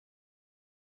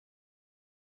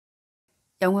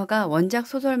 영화가 원작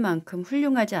소설만큼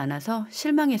훌륭하지 않아서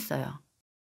실망했어요.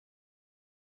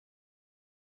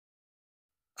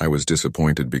 I was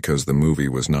disappointed because the movie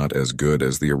was not as good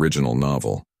as the original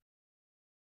novel.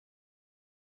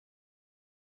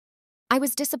 I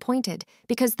was disappointed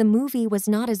because the movie was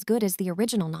not as good as the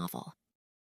original novel.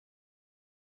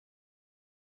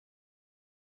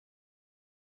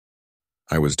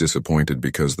 I was disappointed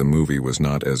because the movie was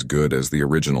not as good as the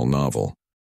original novel.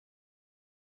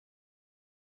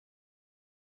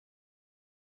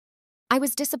 I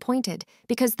was disappointed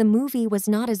because the movie was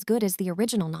not as good as the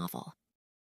original novel.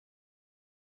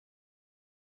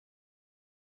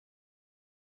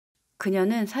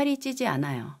 그녀는 살이 찌지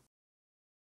않아요.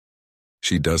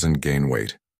 She doesn't gain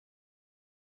weight.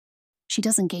 She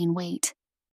doesn't gain weight.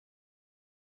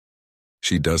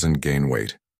 She doesn't gain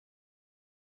weight.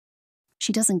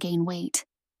 She doesn't gain weight.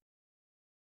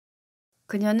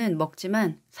 그녀는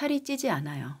먹지만 살이 찌지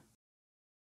않아요.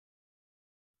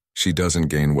 She doesn't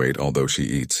gain weight although she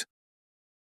eats.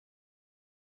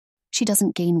 She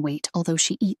doesn't gain weight although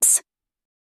she eats.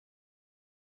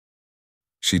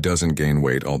 She doesn't gain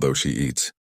weight although she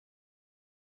eats.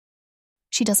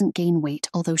 She doesn't gain weight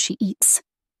although she eats.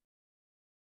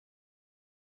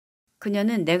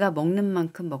 그녀는 내가 먹는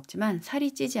만큼 먹지만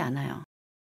살이 찌지 않아요.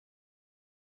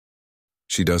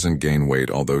 She doesn't gain weight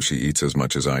although she eats as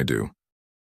much as I do.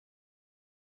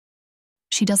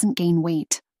 She doesn't gain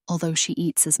weight although she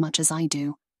eats as much as I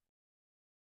do.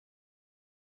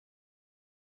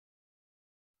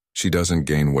 She doesn't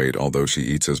gain weight although she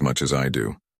eats as much as I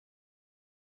do.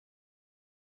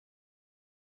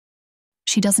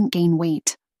 She doesn't gain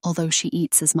weight although she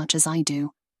eats as much as I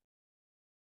do.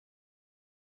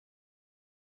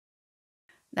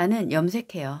 나는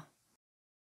염색해요.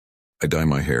 I dye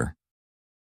my hair.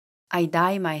 I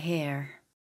dye my hair.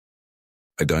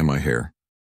 I dye my hair.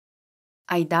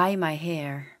 I dye my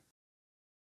hair.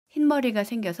 흰머리가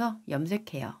생겨서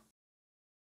염색해요.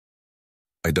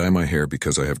 I dye my hair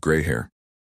because I have gray hair.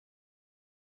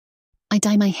 I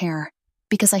dye my hair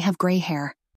because I have gray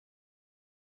hair.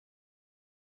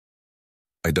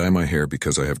 I dye my hair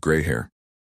because I have gray hair.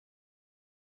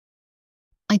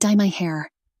 I dye my hair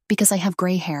because I have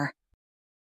gray hair.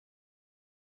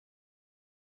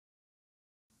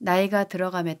 나이가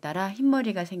들어감에 따라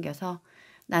흰머리가 생겨서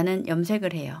나는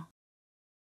염색을 해요.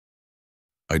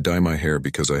 I dye my hair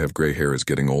because I have gray hair as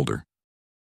getting older.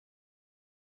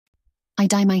 I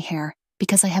dye my hair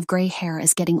because I have gray hair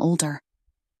as getting older.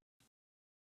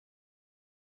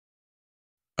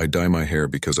 I dye my hair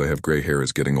because I have gray hair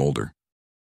as getting older.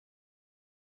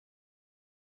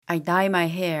 I dye my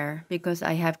hair because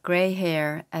I have gray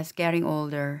hair as getting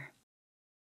older.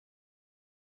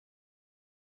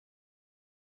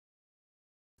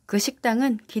 그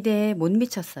식당은 기대에 못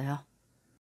미쳤어요.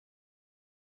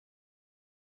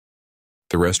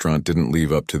 The restaurant didn't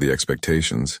live up to the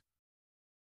expectations.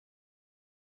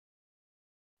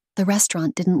 The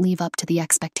restaurant didn't live up to the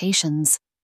expectations.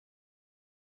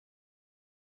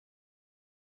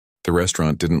 The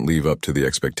restaurant didn't live up to the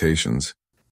expectations.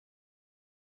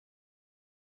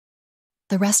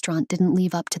 The restaurant didn't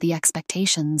live up to the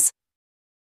expectations.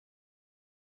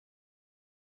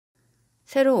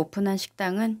 새로 오픈한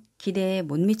식당은 기대에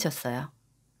못 미쳤어요.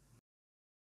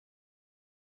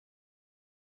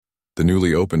 The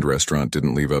newly opened restaurant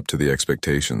didn't live up to the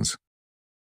expectations.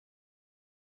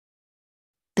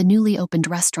 The newly opened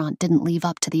restaurant didn't live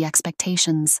up to the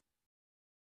expectations.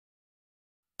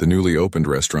 The newly opened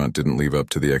restaurant didn't live up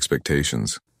to the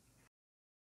expectations.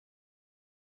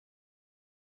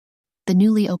 The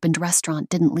newly opened restaurant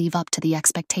didn't live up to the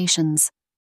expectations.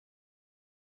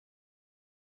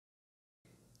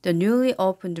 The newly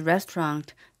opened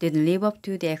restaurant didn't live up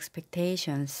to the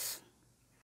expectations.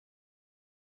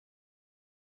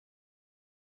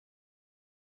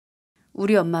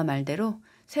 우리 엄마 말대로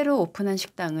새로 오픈한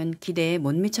식당은 기대에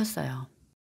못 미쳤어요.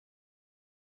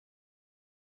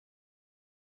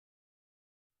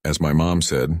 As my mom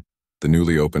said, the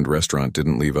newly opened restaurant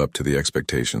didn't live up to the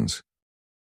expectations.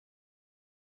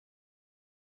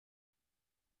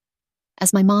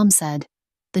 As my mom said,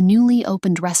 the newly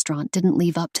opened restaurant didn't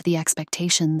live up to the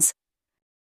expectations.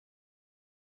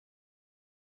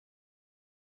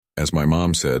 As my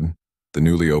mom said, the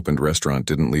newly opened restaurant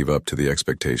didn't live up to the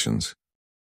expectations.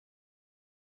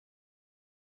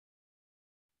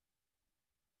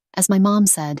 As my mom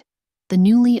said, the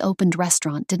newly opened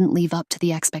restaurant didn't live up to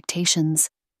the expectations.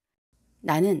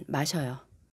 나는 마셔요.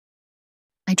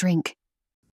 I drink.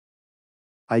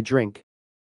 I drink.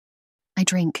 I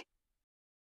drink.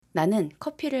 나는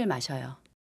커피를 마셔요.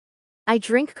 I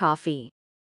drink coffee.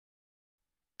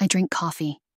 I drink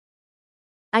coffee.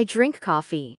 I drink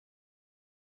coffee.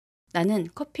 나는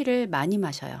커피를 많이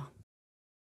마셔요.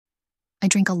 I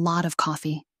drink a lot of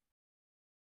coffee.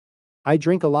 I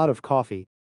drink a lot of coffee.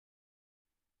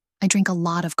 I drink a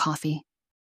lot of coffee.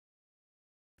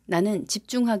 나는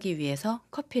집중하기 위해서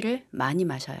커피를 많이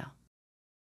마셔요.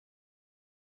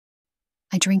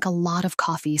 I drink a lot of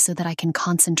coffee so that I can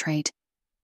concentrate.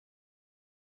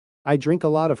 I drink a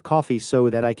lot of coffee so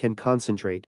that I can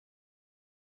concentrate.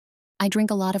 I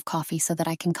drink a lot of coffee so that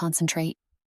I can concentrate.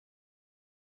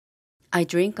 I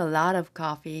drink a lot of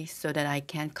coffee so that I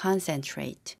can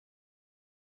concentrate.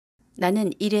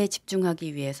 나는 일에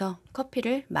집중하기 위해서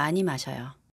커피를 많이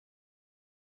마셔요.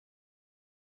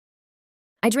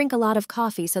 I drink a lot of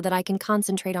coffee so that I can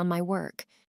concentrate on my work.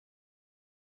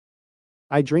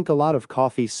 I drink a lot of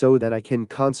coffee so that I can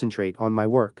concentrate on my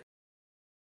work.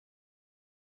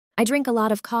 I drink a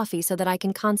lot of coffee so that I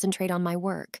can concentrate on my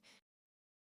work.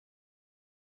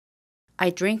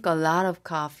 I drink a lot of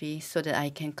coffee so that I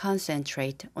can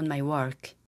concentrate on my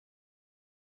work.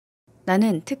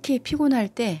 나는 특히 피곤할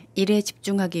때 일에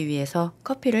집중하기 위해서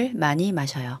커피를 많이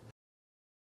마셔요.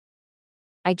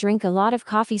 I drink a lot of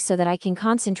coffee so that I can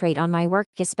concentrate on my work,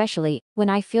 especially when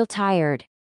I feel tired.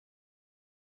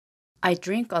 I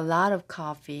drink a lot of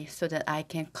coffee so that I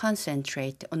can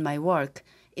concentrate on my work,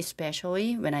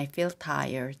 especially when I feel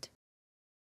tired.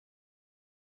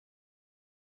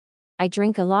 I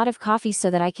drink a lot of coffee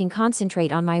so that I can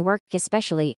concentrate on my work,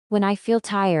 especially when I feel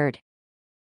tired.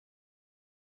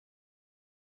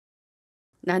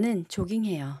 나는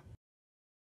조깅해요.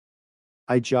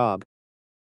 I jog.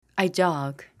 I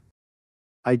jog.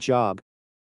 I jog.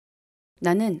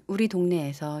 나는 우리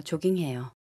동네에서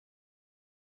조깅해요.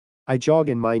 I jog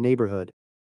in my neighborhood.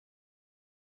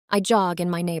 I jog in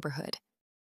my neighborhood.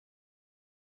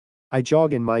 I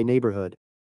jog in my neighborhood.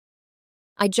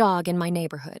 I jog in my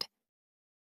neighborhood.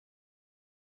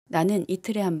 나는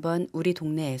이틀에 한 번 우리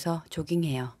동네에서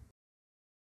조깅해요.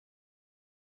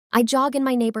 I jog in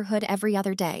my neighborhood every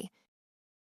other day.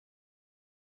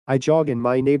 I jog in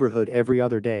my neighborhood every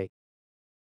other day.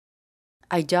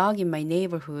 I jog in my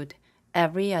neighborhood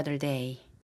every other day.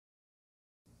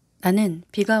 나는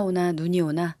비가 오나 눈이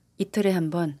오나 이틀에 한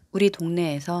번 우리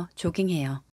동네에서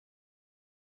조깅해요.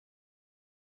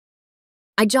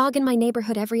 I jog in my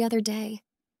neighborhood every other day,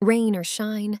 rain or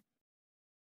shine.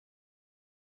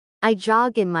 I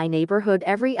jog in my neighborhood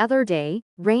every other day,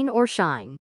 rain or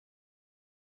shine.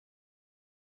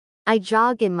 I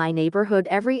jog in my neighborhood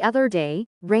every other day,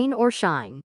 rain or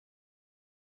shine.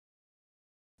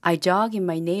 I jog in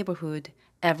my neighborhood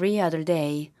every other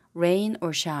day, rain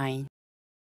or shine.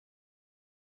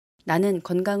 나는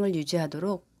건강을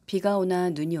유지하도록 비가 오나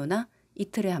눈이 오나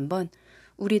이틀에 한 번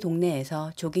우리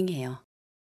동네에서 조깅해요.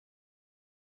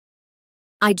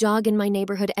 I jog in my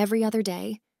neighborhood every other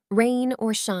day, rain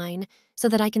or shine, so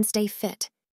that I can stay fit.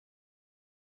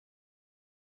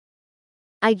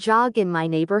 I jog in my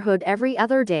neighborhood every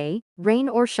other day, rain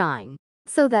or shine,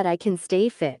 so that I can stay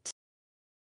fit.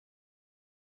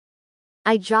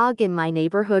 I jog in my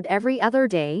neighborhood every other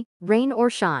day, rain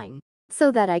or shine,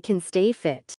 so that I can stay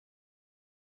fit.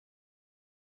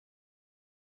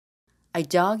 I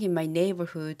jog in my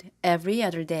neighborhood every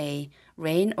other day,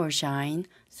 rain or shine,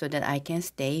 so that I can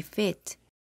stay fit.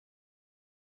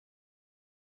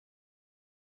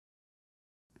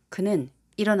 그는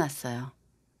일어났어요.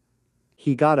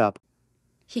 He got up.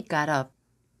 He got up.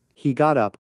 He got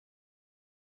up.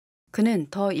 그는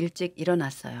더 일찍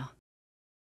일어났어요.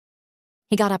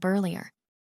 He got up earlier.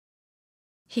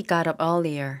 He got up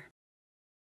earlier.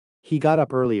 He got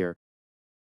up earlier.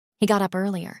 He got up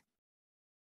earlier.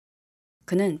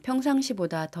 그는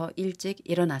평상시보다 더 일찍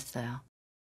일어났어요.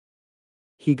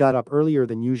 He got up earlier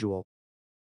than usual.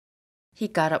 He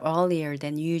got up earlier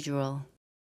than usual.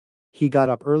 He got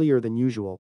up earlier than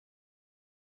usual.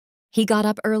 He got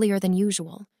up earlier than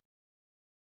usual.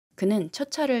 그는 첫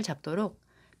차를 잡도록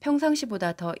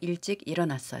평상시보다 더 일찍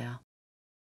일어났어요.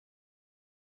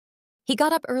 He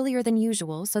got up earlier than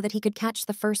usual so that he could catch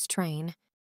the first train.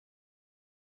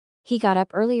 He got up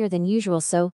earlier than usual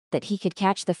so that he could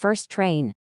catch the first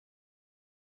train.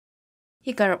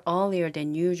 He got up earlier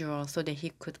than usual so that he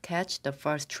could catch the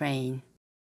first train.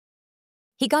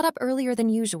 He got up earlier than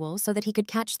usual so that he could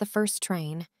catch the first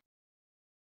train.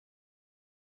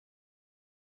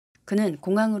 그는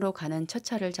공항으로 가는 첫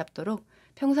차를 잡도록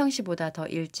평상시보다 더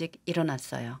일찍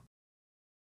일어났어요.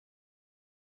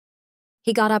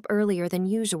 He got up earlier than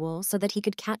usual so that he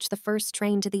could catch the first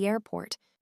train to the airport.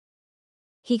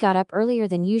 He got up earlier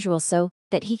than usual so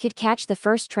that he could catch the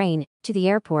first train to the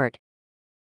airport.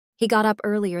 He got up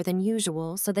earlier than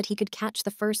usual so that he could catch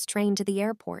the first train to the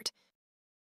airport.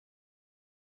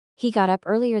 He got up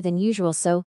earlier than usual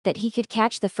so that he could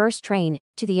catch the first train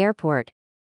to the airport.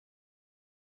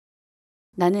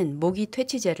 나는 모기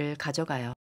퇴치제를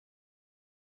가져가요.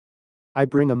 I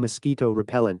bring a mosquito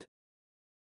repellent.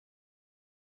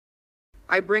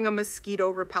 I bring a mosquito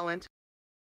repellent.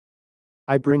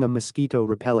 I bring a mosquito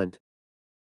repellent.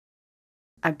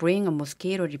 I bring a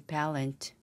mosquito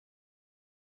repellent.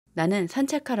 나는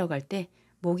산책하러 갈 때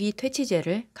모기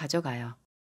퇴치제를 가져가요.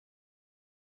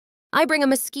 I bring a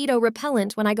mosquito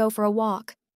repellent when I go for a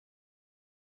walk.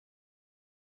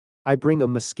 I bring a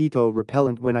mosquito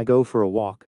repellent when I go for a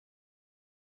walk.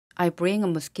 I bring a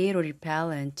mosquito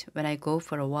repellent when I go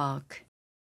for a walk.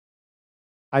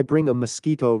 I bring a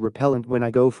mosquito repellent when I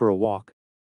go for a walk.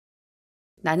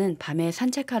 나는 밤에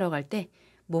산책하러 갈 때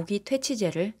모기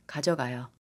퇴치제를 가져가요.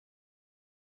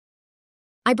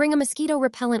 I bring a mosquito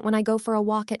repellent when I go for a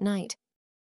walk at night.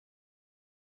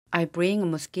 I bring a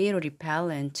mosquito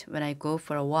repellent when I go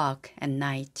for a walk at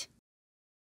night.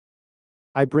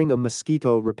 I bring a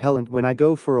mosquito repellent when I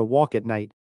go for a walk at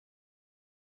night.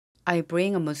 I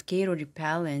bring a mosquito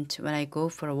repellent when I go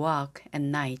for a walk at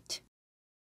night.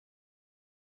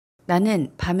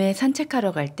 나는 밤에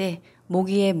산책하러 갈 때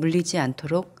모기에 물리지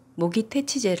않도록 모기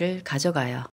퇴치제를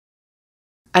가져가요.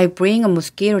 I bring a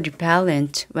mosquito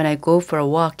repellent when I go for a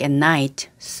walk at night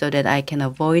so that I can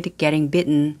avoid getting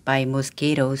bitten by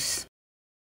mosquitoes.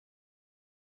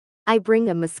 I bring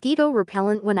a mosquito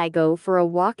repellent when I go for a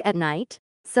walk at night,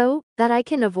 so that I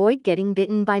can avoid getting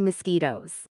bitten by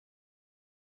mosquitoes.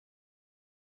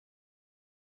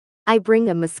 I bring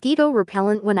a mosquito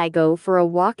repellent when I go for a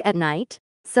walk at night,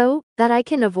 so that I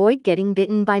can avoid getting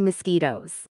bitten by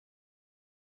mosquitoes.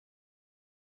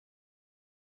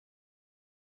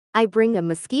 I bring a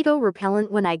mosquito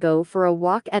repellent when I go for a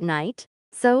walk at night,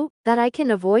 so that I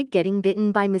can avoid getting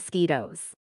bitten by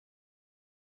mosquitoes.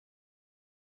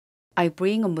 I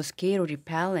bring a mosquito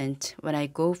repellent when I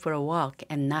go for a walk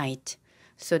at night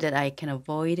so that I can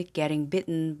avoid getting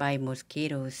bitten by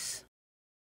mosquitoes.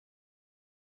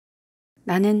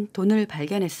 나는 돈을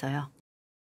발견했어요.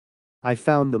 I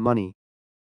found the money.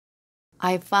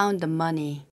 I found the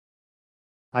money.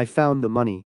 I found the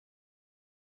money.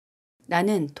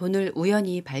 나는 돈을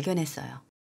우연히 발견했어요.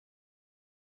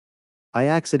 I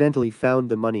accidentally found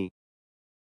the money.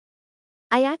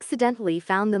 I accidentally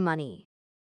found the money.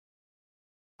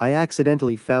 I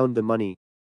accidentally found the money.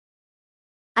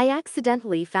 I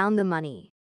accidentally found the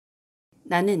money.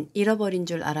 나는 잃어버린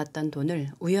줄 알았던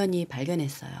돈을 우연히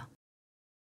발견했어요.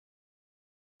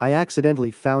 I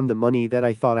accidentally found the money that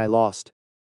I thought I lost.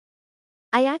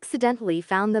 I accidentally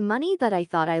found the money that I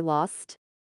thought I lost.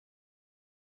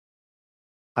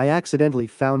 I accidentally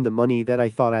found the money that I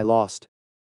thought I lost.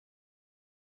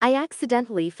 I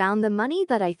accidentally found the money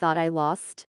that I thought I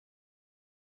lost.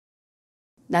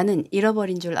 나는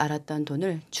잃어버린 줄 알았던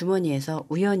돈을 주머니에서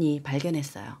우연히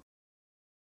발견했어요.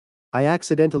 I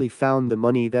accidentally found the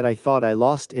money that I thought I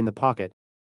lost in the pocket.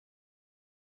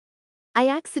 I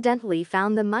accidentally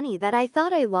found the money that I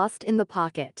thought I lost in the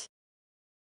pocket.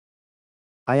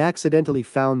 I accidentally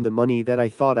found the money that I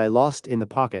thought I lost in the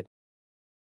pocket.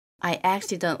 I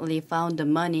accidentally found the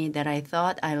money that I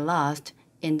thought I lost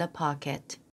in the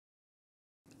pocket.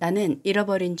 나는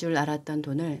잃어버린 줄 알았던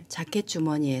돈을 자켓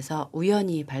주머니에서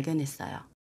우연히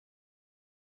발견했어요.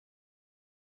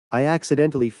 I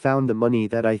accidentally found the money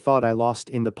that I thought I lost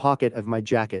in the pocket of my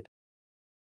jacket.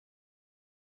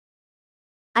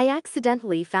 I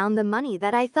accidentally found the money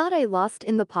that I thought I lost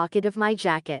in the pocket of my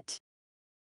jacket.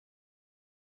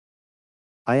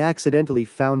 I accidentally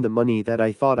found the money that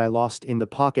I thought I lost in the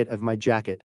pocket of my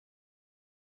jacket.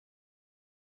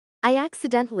 I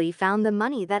accidentally found the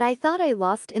money that I thought I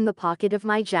lost in the pocket of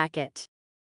my jacket.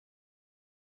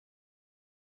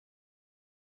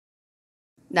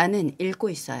 나는 읽고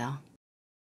있어요.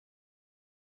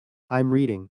 I'm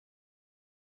reading.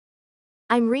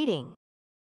 I'm reading.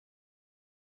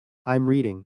 I'm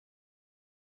reading.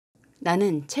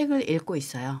 나는 책을 읽고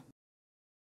있어요.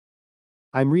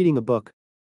 I'm reading a book.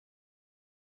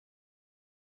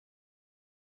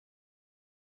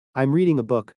 I'm reading a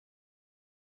book.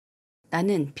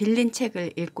 나는 빌린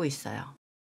책을 읽고 있어요.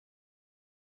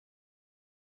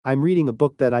 I'm reading a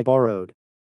book that I borrowed.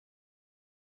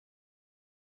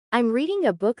 I'm reading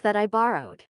a book that I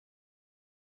borrowed.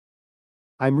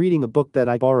 I'm reading a book that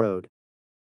I borrowed.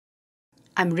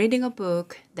 I'm reading a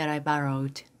book that I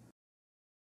borrowed.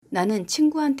 나는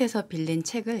친구한테서 빌린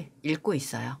책을 읽고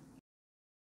있어요.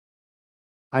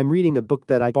 I'm reading a book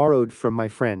that I borrowed from my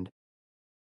friend.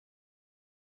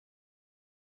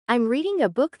 I'm reading a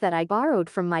book that I borrowed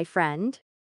from my friend.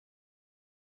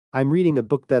 I'm reading a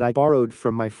book that I borrowed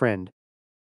from my friend.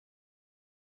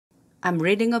 I'm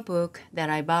reading a book that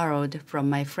I borrowed from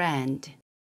my friend.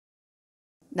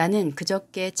 나는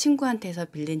그저께 친구한테서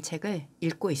빌린 책을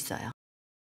읽고 있어요.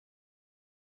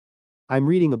 I'm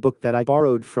reading a book that I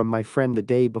borrowed from my friend the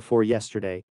day before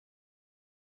yesterday.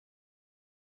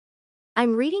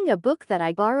 I'm reading a book that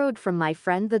I borrowed from my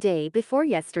friend the day before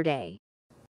yesterday.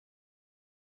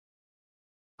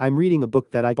 I'm reading a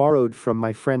book that I borrowed from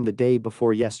my friend the day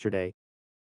before yesterday.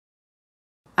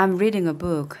 I'm reading a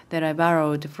book that I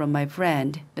borrowed from my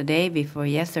friend the day before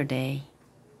yesterday.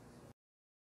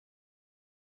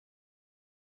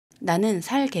 나는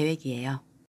살 계획이에요.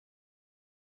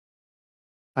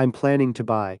 I'm planning to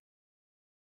buy.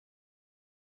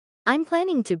 I'm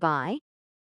planning to buy.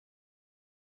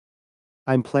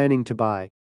 I'm planning to buy.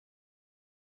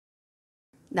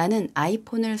 나는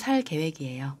아이폰을 살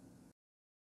계획이에요.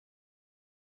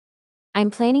 I'm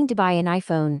planning to buy an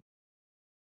iPhone.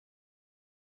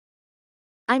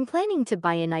 I'm planning to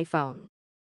buy an iPhone.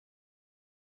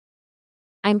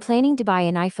 I'm planning to buy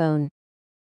an iPhone.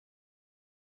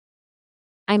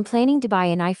 I'm planning to buy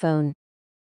an iPhone.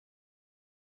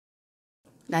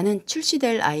 나는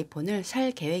출시될 아이폰을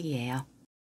살 계획이에요.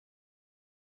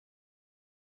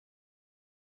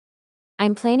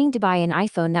 I'm planning to buy an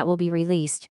iPhone that will be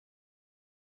released.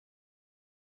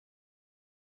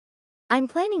 I'm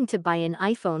planning to buy an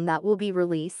iPhone that will be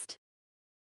released.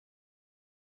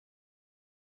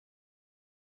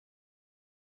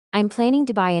 I'm planning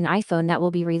to buy an iPhone that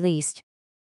will be released.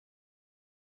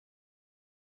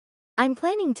 I'm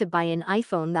planning to buy an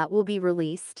iPhone that will be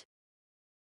released.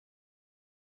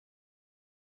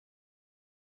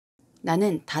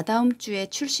 나는 다다음 주에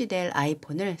출시될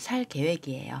아이폰을 살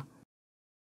계획이에요.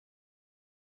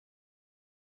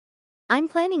 I'm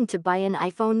planning to buy an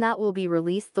iPhone that will be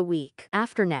released the week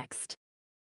after next.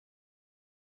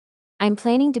 I'm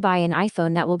planning to buy an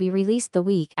iPhone that will be released the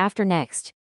week after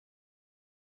next.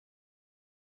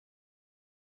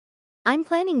 I'm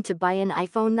planning to buy an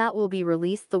iPhone that will be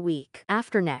released the week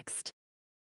after next.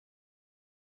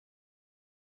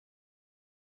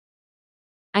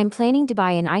 I'm planning to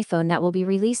buy an iPhone that will be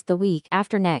released the week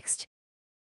after next.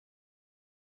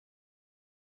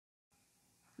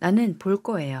 나는 볼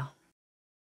거예요.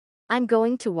 I'm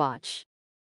going to watch.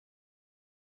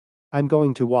 I'm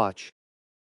going to watch.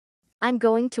 I'm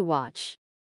going to watch.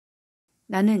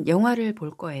 나는 영화를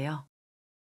볼 거예요.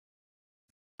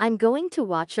 I'm going to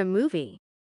watch a movie.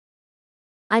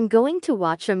 I'm going to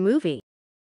watch a movie.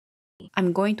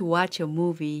 I'm going to watch a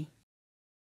movie.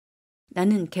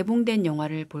 나는 개봉된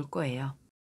영화를 볼 거예요.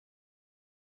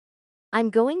 I'm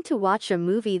going to watch a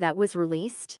movie that was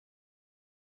released.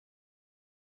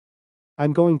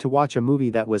 I'm going to watch a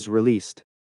movie that was released.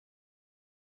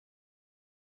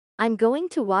 I'm going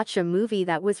to watch a movie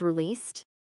that was released.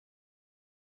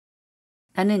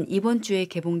 나는 이번 주에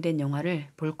개봉된 영화를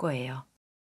볼 거예요.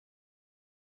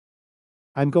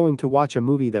 I'm going to watch a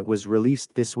movie that was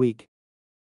released this week.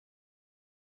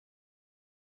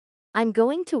 I'm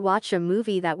going to watch a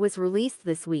movie that was released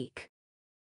this week.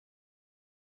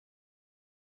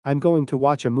 I'm going to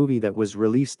watch a movie that was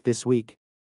released this week.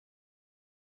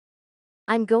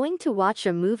 I'm going to watch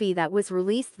a movie that was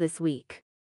released this week.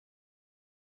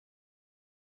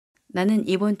 나는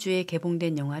이번 주에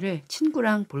개봉된 영화를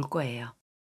친구랑 볼 거예요.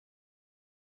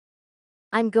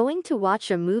 I'm going to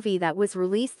watch a movie that was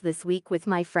released this week with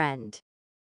my friend.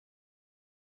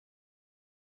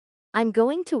 I'm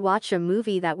going to watch a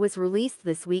movie that was released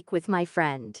this week with my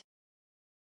friend.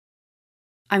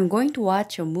 I'm going to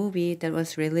watch a movie that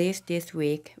was released this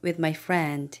week with my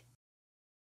friend.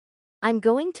 I'm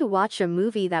going to watch a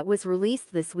movie that was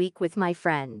released this week with my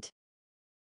friend.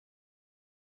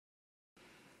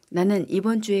 나는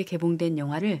이번 주에 개봉된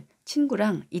영화를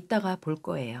친구랑 이따가 볼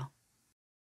거예요.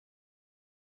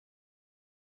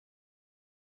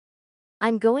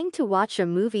 I'm going to watch a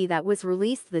movie that was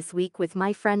released this week with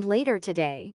my friend later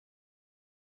today.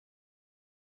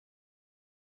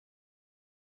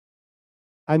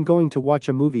 I'm going to watch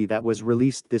a movie that was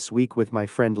released this week with my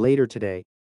friend later today.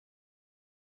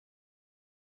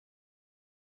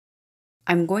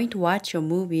 I'm going to watch a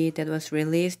movie that was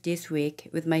released this week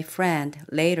with my friend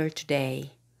later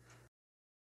today.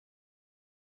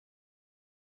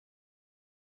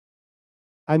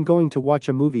 I'm going to watch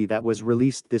a movie that was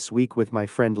released this week with my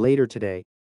friend later today.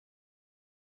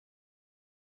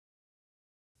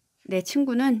 내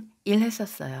친구는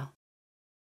일했었어요.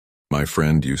 My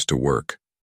friend used to work.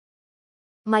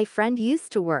 My friend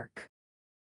used to work.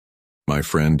 My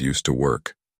friend used to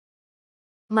work.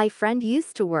 My friend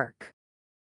used to work.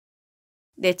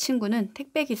 내 친구는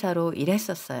택배기사로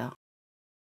일했었어요.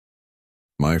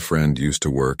 My friend used to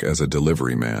work as a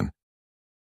delivery man.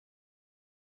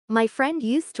 My friend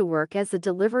used to work as a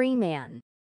delivery man.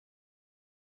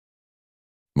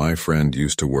 My friend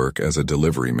used to work as a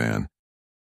delivery man.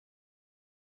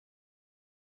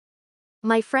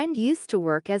 My friend used to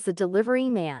work as a delivery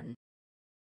man.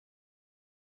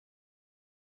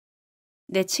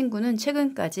 내 친구는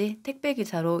최근까지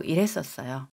택배기사로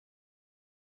일했었어요.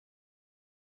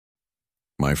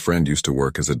 My friend used to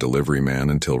work as a delivery man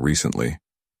until recently.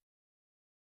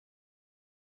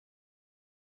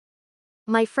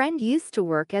 My friend used to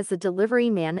work as a delivery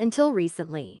man until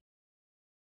recently.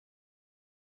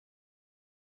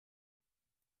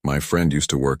 My friend used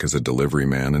to work as a delivery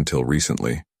man until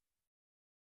recently.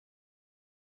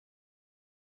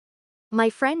 My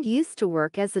friend used to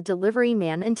work as a delivery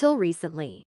man until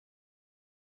recently.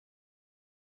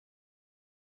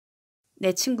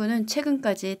 내 친구는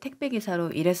최근까지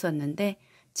택배기사로 일했었는데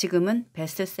지금은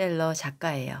베스트셀러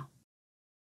작가예요.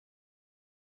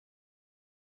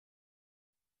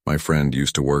 My friend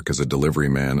used to work as a delivery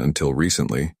man until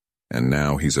recently, and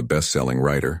now he's a best-selling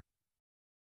writer.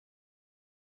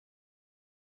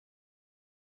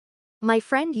 My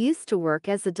friend used to work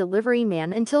as a delivery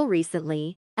man until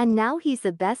recently, and now he's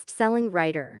a best-selling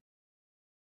writer.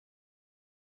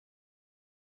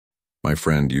 My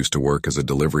friend used to work as a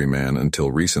delivery man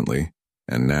until recently,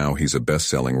 and now he's a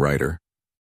best-selling writer.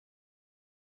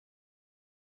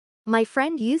 My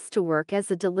friend used to work as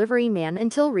a delivery man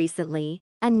until recently,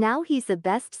 and now he's a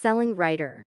best-selling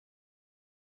writer.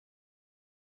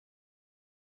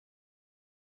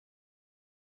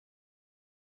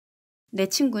 내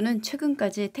친구는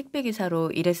최근까지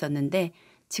택배기사로 일했었는데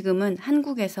지금은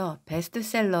한국에서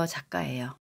베스트셀러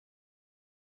작가예요.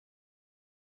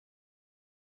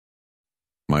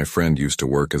 My friend used to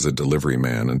work as a delivery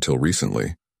man until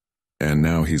recently, and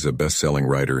now he's a best-selling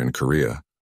writer in Korea.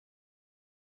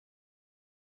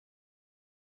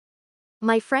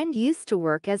 My friend used to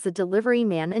work as a delivery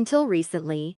man until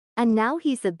recently, and now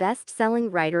he's a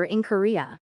best-selling writer in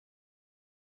Korea.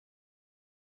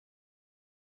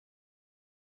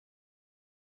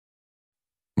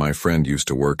 My friend used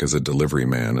to work as a delivery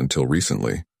man until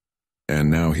recently, and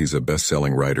now he's a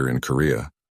best-selling writer in Korea.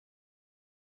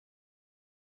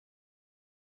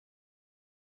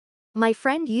 My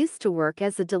friend used to work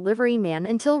as a delivery man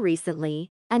until recently,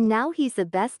 and now he's a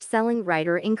best-selling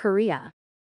writer in Korea.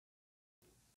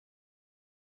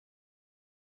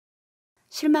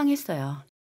 실망했어요.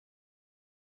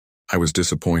 I was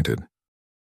disappointed.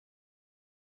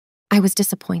 I was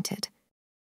disappointed.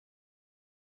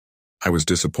 I was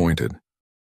disappointed.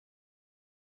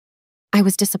 I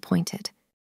was disappointed.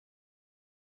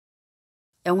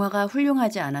 영화가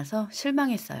훌륭하지 않아서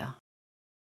실망했어요.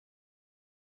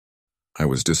 I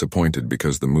was disappointed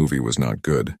because the movie was not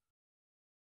good.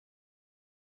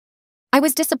 I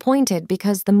was disappointed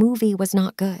because the movie was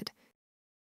not good.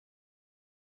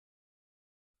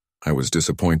 I was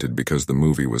disappointed because the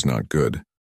movie was not good.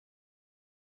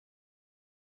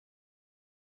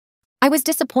 I was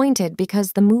disappointed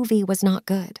because the movie was not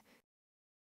good.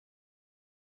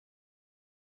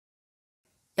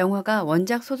 영화가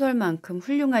원작 소설만큼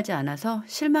훌륭하지 않아서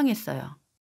실망했어요.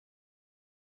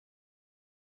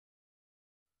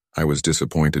 I was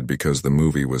disappointed because the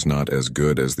movie was not as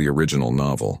good as the original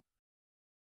novel.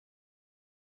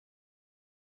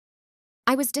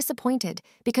 I was disappointed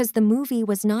because the movie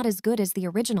was not as good as the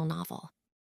original novel.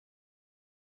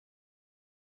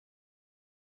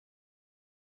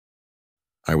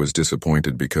 I was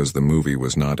disappointed because the movie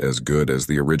was not as good as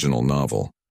the original novel.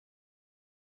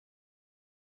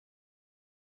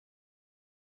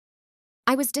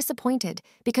 I was disappointed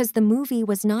because the movie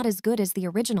was not as good as the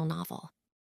original novel.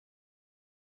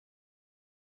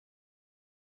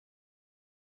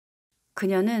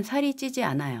 그녀는 살이 찌지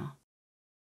않아요.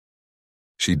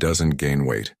 She doesn't gain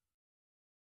weight.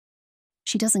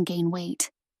 She doesn't gain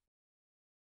weight.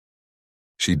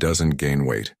 She doesn't gain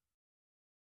weight.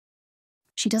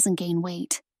 She doesn't gain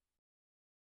weight.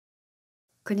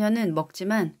 그녀는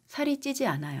먹지만 살이 찌지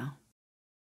않아요.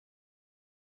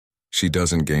 She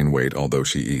doesn't gain weight although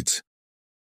she eats.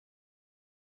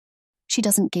 She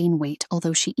doesn't gain weight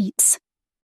although she eats.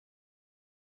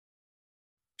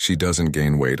 She doesn't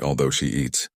gain weight although she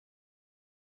eats.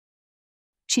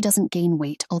 She doesn't gain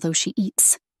weight although she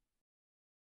eats.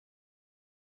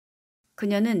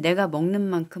 그녀는 내가 먹는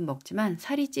만큼 먹지만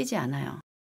살이 찌지 않아요.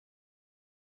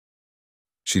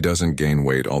 She doesn't gain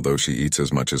weight although she eats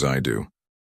as much as I do.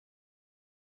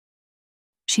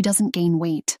 She doesn't gain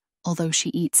weight although she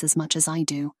eats as much as I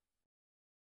do.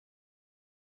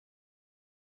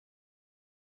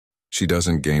 She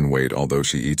doesn't gain weight although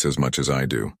she eats as much as I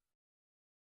do.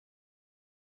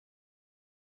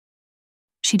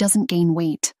 She doesn't gain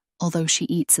weight although she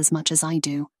eats as much as I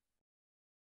do.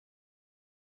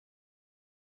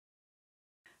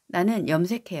 나는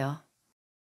염색해요.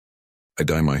 I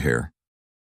dye my hair.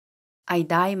 I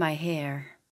dye my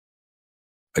hair.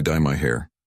 I dye my hair.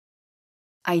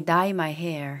 I dye my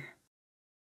hair.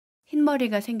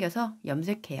 흰머리가 생겨서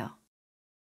염색해요.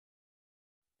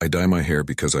 I dye my hair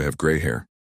because I have gray hair.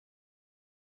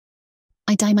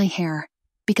 I dye my hair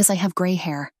because I have gray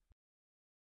hair.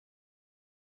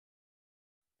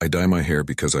 I dye my hair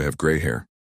because I have gray hair.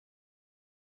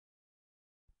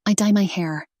 I dye my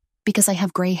hair because I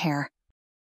have gray hair.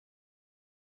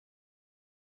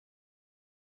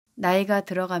 나이가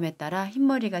들어감에 따라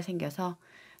흰머리가 생겨서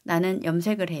나는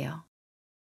염색을 해요.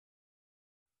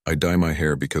 I dye my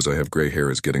hair because I have gray hair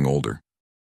as getting older.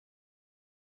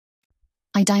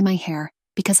 I dye my hair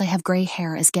because I have gray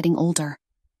hair as getting older.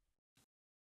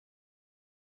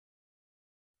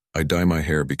 I dye my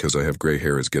hair because I have gray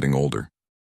hair as getting older.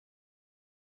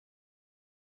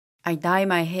 I dye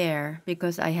my hair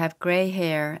because I have gray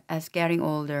hair as getting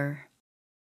older.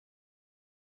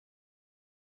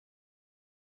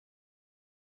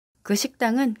 그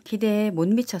식당은 기대에 못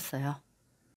미쳤어요.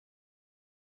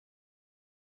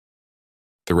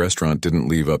 The restaurant didn't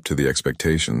live up to the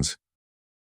expectations.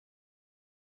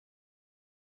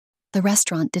 The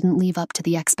restaurant didn't live up to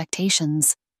the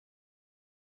expectations.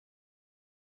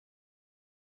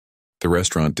 The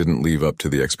restaurant didn't live up to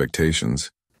the expectations.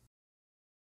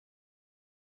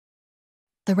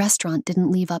 The restaurant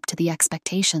didn't live up to the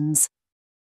expectations.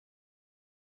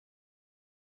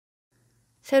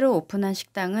 새로 오픈한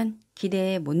식당은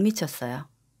기대에 못 미쳤어요.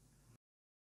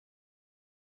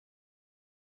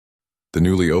 The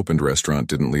newly opened restaurant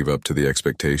didn't live up to the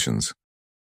expectations.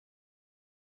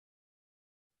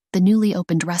 The newly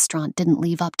opened restaurant didn't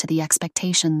live up to the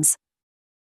expectations.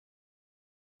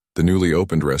 The newly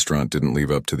opened restaurant didn't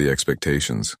live up to the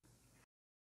expectations.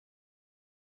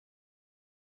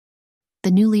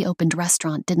 The newly opened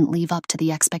restaurant didn't live up to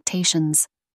the expectations.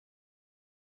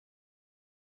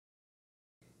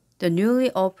 The newly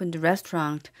opened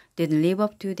restaurant didn't live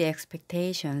up to the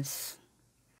expectations.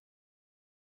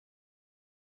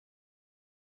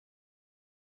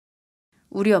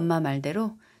 우리 엄마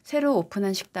말대로 새로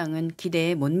오픈한 식당은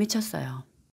기대에 못 미쳤어요.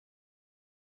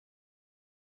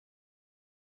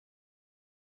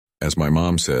 As my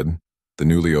mom said, the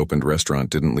newly opened restaurant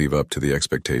didn't live up to the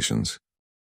expectations.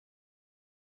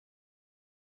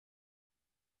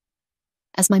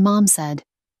 As my mom said,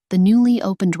 the newly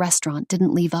opened restaurant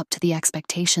didn't live up to the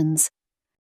expectations.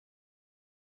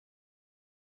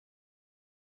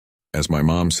 As my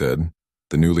mom said,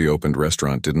 the newly opened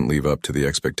restaurant didn't live up to the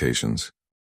expectations.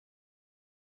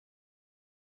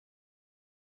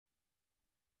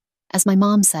 As my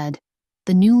mom said,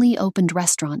 the newly opened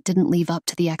restaurant didn't live up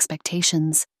to the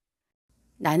expectations.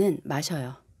 나는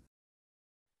마셔요.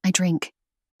 I drink.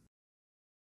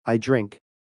 I drink.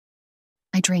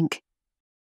 I drink.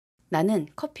 나는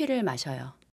커피를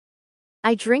마셔요.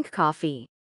 I drink coffee.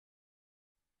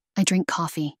 I drink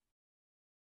coffee.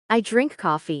 I drink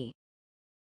coffee.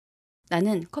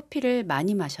 나는 커피를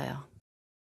많이 마셔요.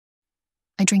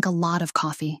 I drink a lot of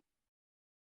coffee.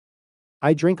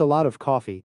 I drink a lot of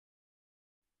coffee.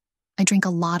 I drink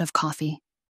a lot of coffee.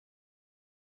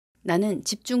 나는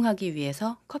집중하기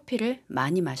위해서 커피를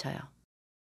많이 마셔요.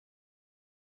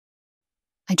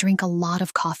 I drink a lot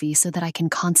of coffee so that I can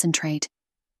concentrate.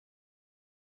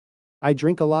 I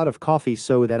drink a lot of coffee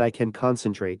so that I can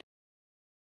concentrate.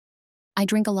 I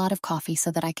drink a lot of coffee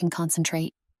so that I can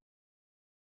concentrate.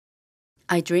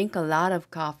 I drink a lot of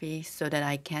coffee so that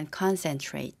I can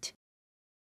concentrate.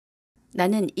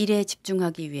 나는 일에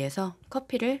집중하기 위해서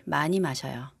커피를 많이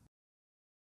마셔요.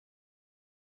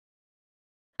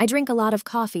 I drink a lot of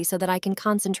coffee so that I can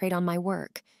concentrate on my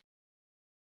work.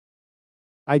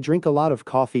 I drink a lot of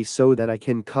coffee so that I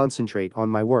can concentrate on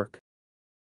my work.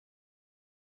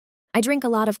 I drink a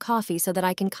lot of coffee so that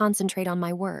I can concentrate on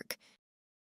my work.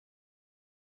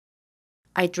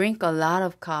 I drink a lot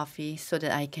of coffee so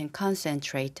that I can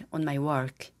concentrate on my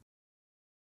work.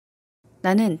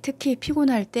 나는 특히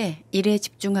피곤할 때 일에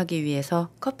집중하기 위해서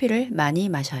커피를 많이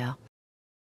마셔요.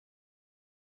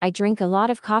 I drink a lot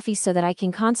of coffee so that I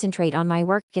can concentrate on my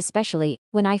work, especially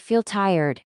when I feel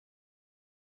tired.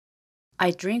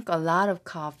 I drink a lot of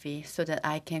coffee so that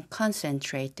I can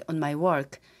concentrate on my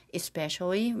work,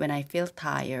 especially when I feel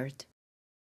tired.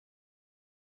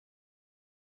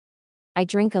 I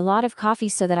drink a lot of coffee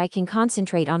so that I can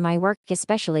concentrate on my work,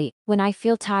 especially when I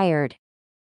feel tired.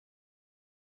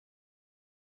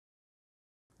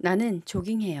 나는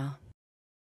조깅해요.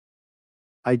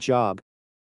 I jog.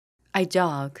 I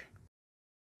jog.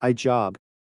 I jog.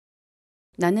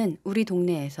 나는 우리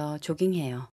동네에서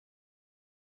조깅해요.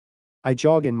 I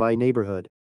jog in my neighborhood.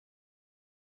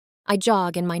 I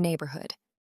jog in my neighborhood.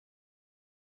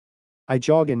 I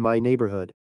jog in my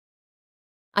neighborhood.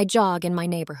 I jog in my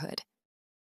neighborhood.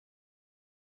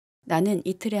 나는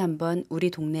이틀에 한 번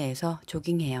우리 동네에서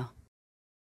조깅해요.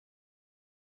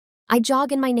 I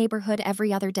jog in my neighborhood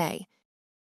every other day.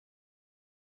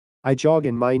 I jog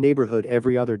in my neighborhood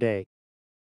every other day.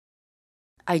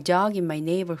 I jog in my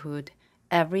neighborhood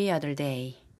every other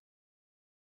day.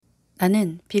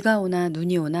 나는 비가 오나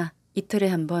눈이 오나 이틀에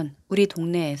한 번 우리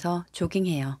동네에서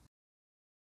조깅해요.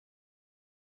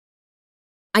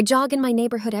 I jog in my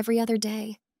neighborhood every other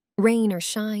day, rain or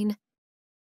shine.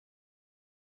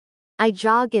 I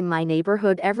jog in my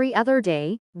neighborhood every other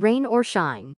day, rain or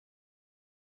shine.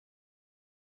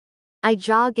 I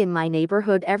jog in my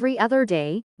neighborhood every other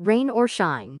day, rain or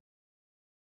shine.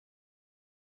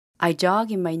 I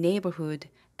jog in my neighborhood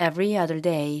every other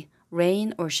day,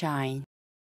 rain or shine.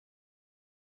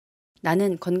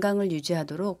 나는 건강을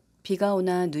유지하도록 비가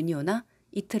오나 눈이 오나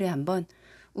이틀에 한 번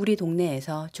우리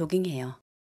동네에서 조깅해요.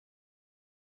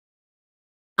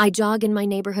 I jog in my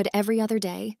neighborhood every other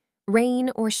day, rain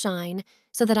or shine,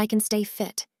 so that I can stay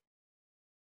fit.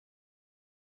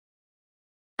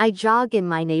 I jog in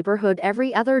my neighborhood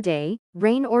every other day,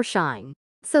 rain or shine,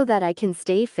 so that I can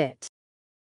stay fit.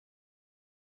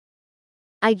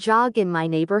 I jog in my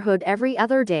neighborhood every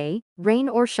other day, rain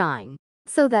or shine,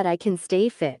 so that I can stay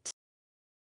fit.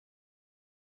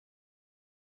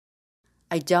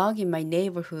 I jog in my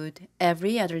neighborhood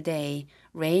every other day,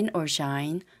 rain or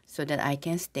shine, so that I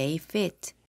can stay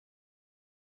fit.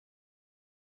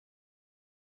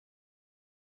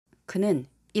 그는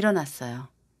일어났어요.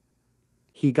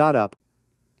 He got up.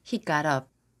 He got up.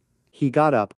 He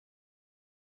got up.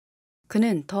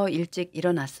 그는 더 일찍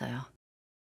일어났어요.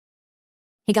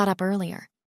 He got up earlier.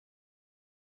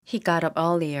 He got up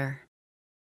earlier.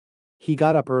 He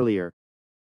got up earlier.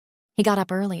 He got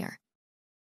up earlier.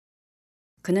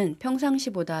 그는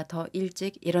평상시보다 더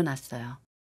일찍 일어났어요.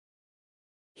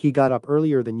 He got up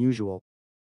earlier than usual.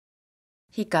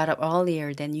 He got up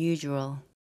earlier than usual.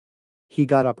 He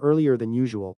got up earlier than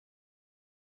usual.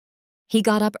 He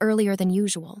got up earlier than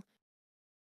usual.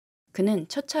 그는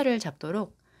첫 차를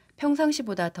잡도록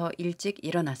평상시보다 더 일찍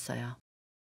일어났어요.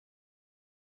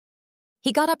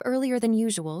 He got up earlier than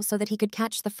usual so that he could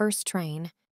catch the first train.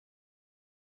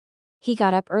 He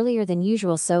got up earlier than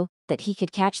usual so that he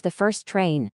could catch the first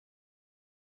train.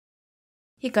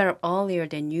 He got up earlier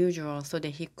than usual so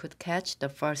that he could catch the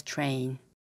first train.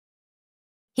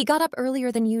 He got up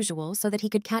earlier than usual so that he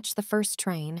could catch the first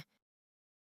train.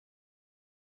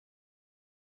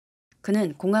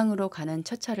 그는 공항으로 가는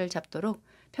첫 차를 잡도록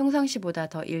평상시보다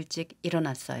더 일찍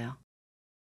일어났어요.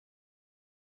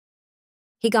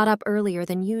 He got up earlier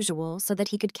than usual so that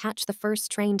he could catch the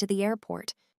first train to the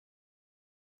airport.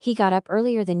 He got up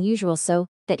earlier than usual so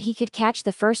that he could catch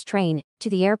the first train to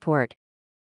the airport.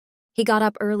 He got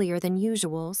up earlier than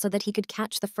usual so that he could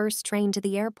catch the first train to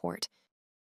the airport.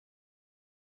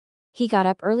 He got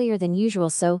up earlier than usual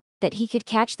so that he could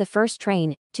catch the first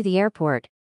train to the airport.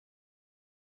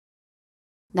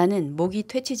 나는 모기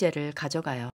퇴치제를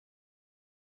가져가요.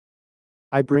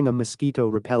 I bring a mosquito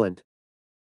repellent.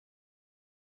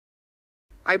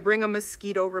 I bring a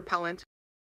mosquito repellent.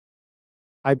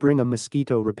 I bring a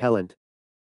mosquito repellent.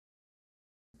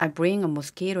 I bring a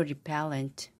mosquito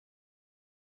repellent.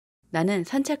 나는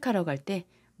산책하러 갈 때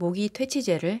모기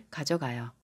퇴치제를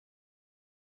가져가요.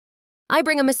 I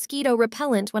bring a mosquito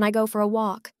repellent when I go for a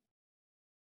walk.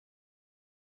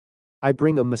 I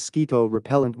bring a mosquito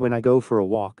repellent when I go for a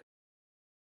walk.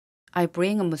 I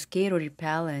bring a mosquito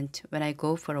repellent when I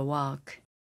go for a walk.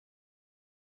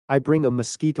 I bring a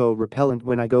mosquito repellent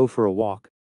when I go for a walk.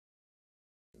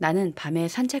 나는 밤에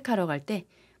산책하러 갈 때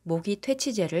모기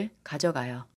퇴치제를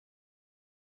가져가요.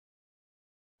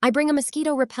 I bring a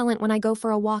mosquito repellent when I go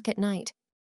for a walk at night.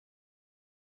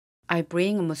 I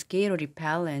bring a mosquito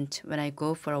repellent when I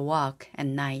go for a walk at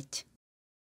night.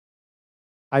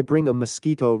 I bring a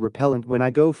mosquito repellent when I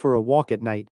go for a walk at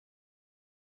night.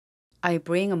 I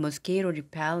bring a mosquito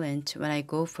repellent when I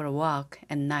go for a walk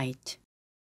at night.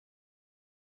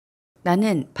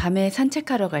 나는 밤에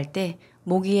산책하러 갈 때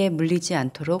모기에 물리지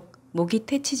않도록 모기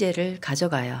퇴치제를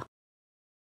가져가요.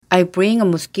 I bring a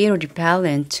mosquito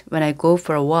repellent when I go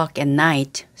for a walk at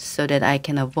night so that I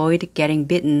can avoid getting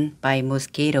bitten by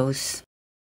mosquitoes.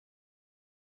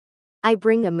 I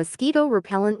bring a mosquito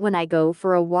repellent when I go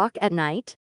for a walk at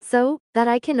night so that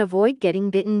I can avoid getting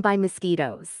bitten by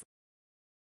mosquitoes.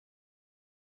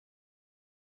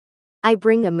 I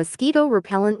bring a mosquito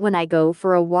repellent when I go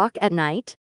for a walk at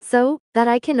night so that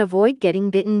I can avoid getting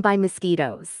bitten by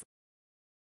mosquitoes.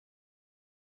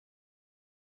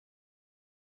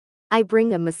 I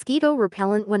bring a mosquito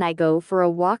repellent when I go for a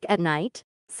walk at night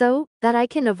so that I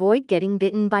can avoid getting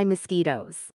bitten by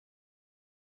mosquitoes.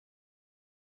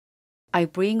 I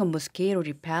bring a mosquito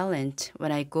repellent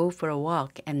when I go for a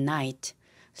walk at night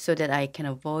so that I can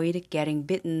avoid getting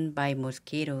bitten by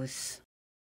mosquitoes.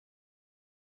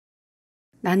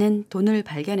 나는 돈을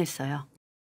발견했어요.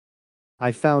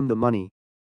 I found the money.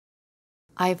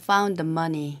 I found the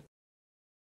money.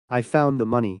 I found the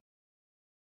money.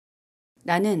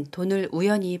 나는 돈을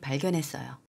우연히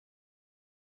발견했어요.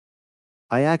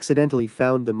 I accidentally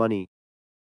found the money.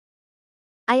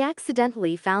 I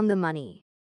accidentally found the money.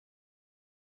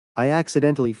 I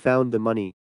accidentally found the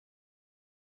money.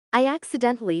 I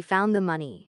accidentally found the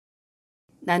money.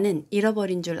 나는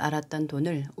잃어버린 줄 알았던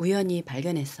돈을 우연히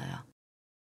발견했어요.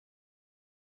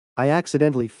 I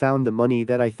accidentally found the money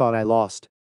that I thought I lost.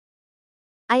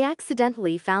 I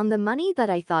accidentally found the money that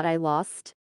I thought I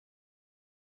lost.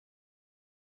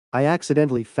 I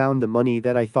accidentally found the money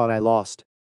that I thought I lost.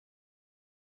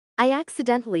 I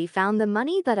accidentally found the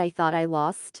money that I thought I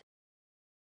lost.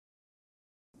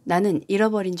 나는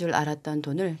잃어버린 줄 알았던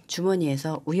돈을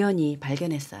주머니에서 우연히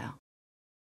발견했어요.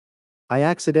 I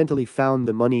accidentally found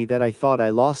the money that I thought I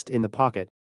lost in the pocket.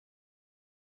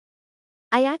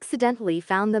 I accidentally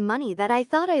found the money that I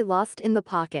thought I lost in the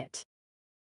pocket.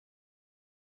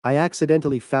 I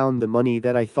accidentally found the money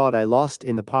that I thought I lost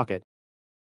in the pocket.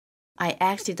 I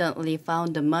accidentally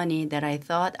found the money that I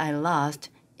thought I lost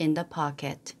in the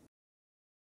pocket.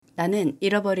 나는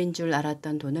잃어버린 줄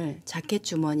알았던 돈을 자켓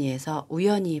주머니에서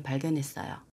우연히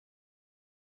발견했어요.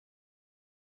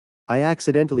 I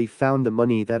accidentally found the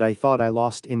money that I thought I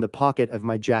lost in the pocket of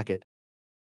my jacket.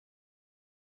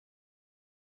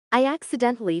 I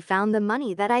accidentally found the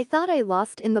money that I thought I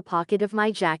lost in the pocket of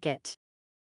my jacket.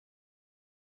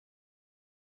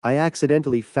 I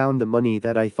accidentally found the money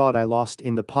that I thought I lost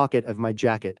in the pocket of my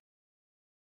jacket.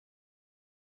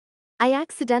 I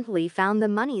accidentally found the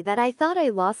money that I thought I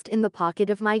lost in the pocket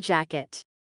of my jacket.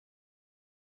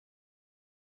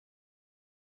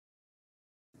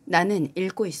 나는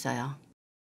읽고 있어요.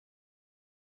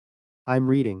 I'm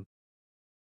reading.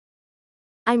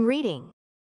 I'm reading.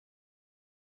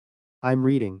 I'm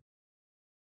reading.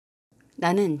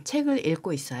 나는 책을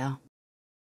읽고 있어요.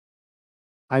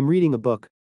 I'm reading a book.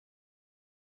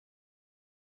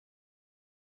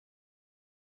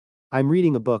 I'm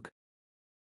reading a book.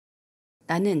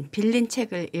 나는 빌린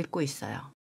책을 읽고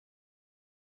있어요.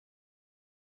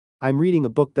 I'm reading a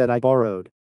book that I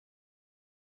borrowed.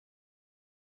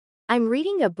 I'm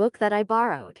reading a book that I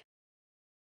borrowed.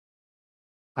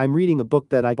 I'm reading a book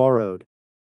that I borrowed.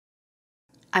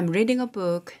 I'm reading a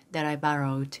book that I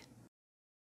borrowed.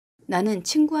 나는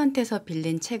친구한테서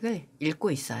빌린 책을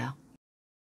읽고 있어요.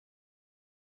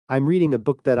 I'm reading a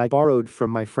book that I borrowed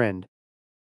from my friend.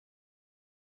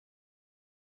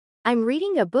 I'm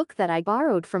reading a book that I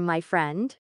borrowed from my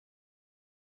friend.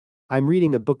 I'm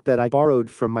reading a book that I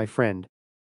borrowed from my friend.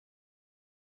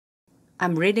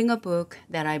 I'm reading a book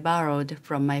that I borrowed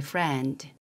from my friend.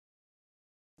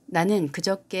 나는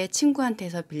그저께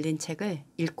친구한테서 빌린 책을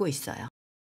읽고 있어요.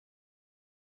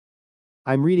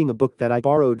 I'm reading a book that I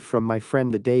borrowed from my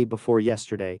friend the day before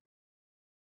yesterday.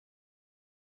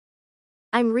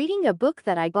 I'm reading a book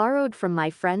that I borrowed from my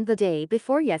friend the day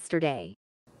before yesterday.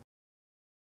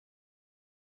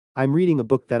 I'm reading a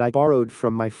book that I borrowed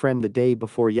from my friend the day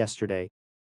before yesterday.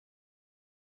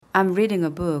 I'm reading a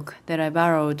book that I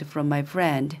borrowed from my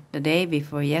friend the day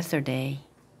before yesterday.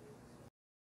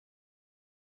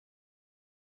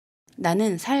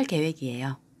 나는 살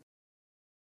계획이에요.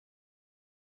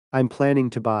 I'm planning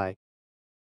to buy.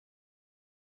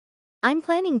 I'm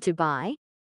planning to buy.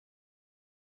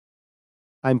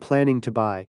 I'm planning to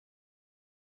buy.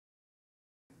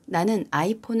 나는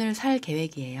아이폰을 살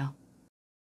계획이에요.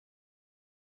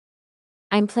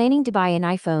 I'm planning to buy an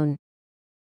iPhone.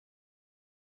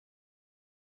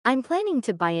 I'm planning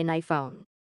to buy an iPhone.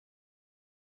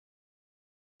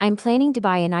 I'm planning to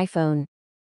buy an iPhone.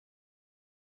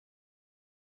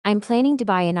 I'm planning to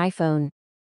buy an iPhone.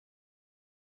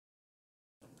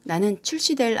 나는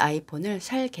출시될 아이폰을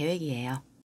살 계획이에요.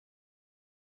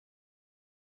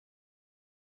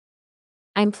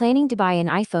 I'm planning to buy an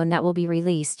iPhone that will be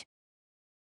released.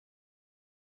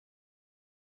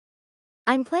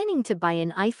 I'm planning to buy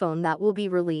an iPhone that will be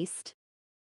released.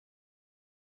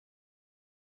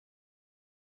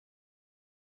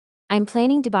 I'm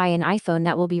planning to buy an iPhone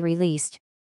that will be released.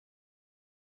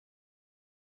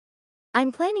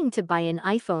 I'm planning to buy an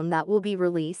iPhone that will be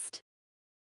released.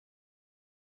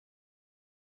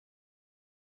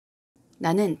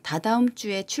 나는 다다음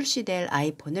주에 출시될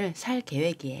아이폰을 살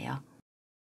계획이에요.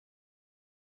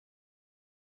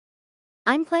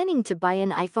 I'm planning to buy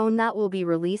an iPhone that will be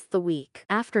released the week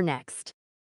after next.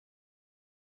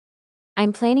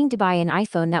 I'm planning to buy an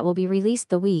iPhone that will be released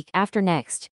the week after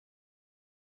next.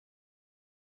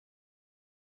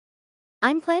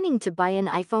 I'm planning to buy an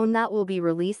iPhone that will be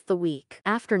released the week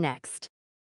after next.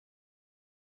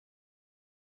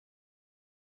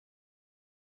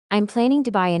 I'm planning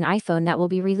to buy an iPhone that will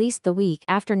be released the week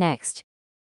after next.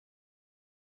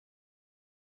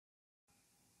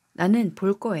 나는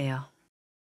볼 거예요.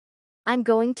 I'm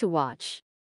going to watch.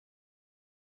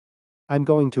 I'm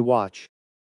going to watch.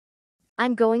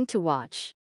 I'm going to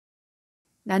watch.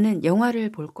 나는 영화를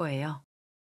볼 거예요.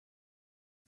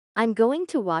 I'm going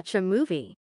to watch a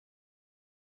movie.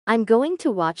 I'm going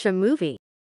to watch a movie.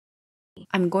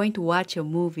 I'm going to watch a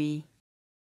movie.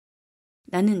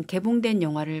 나는 개봉된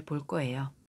영화를 볼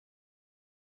거예요.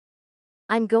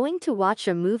 I'm going to watch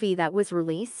a movie that was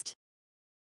released.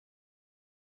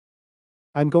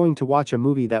 I'm going to watch a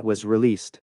movie that was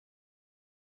released.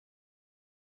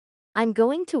 I'm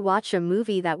going to watch a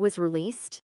movie that was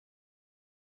released.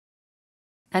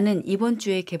 나는 이번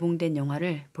주에 개봉된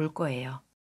영화를 볼 거예요.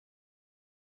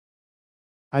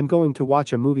 I'm going to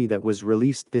watch a movie that was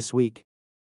released this week.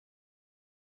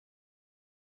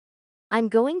 I'm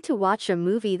going to watch a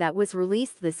movie that was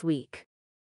released this week.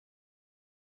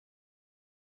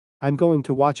 I'm going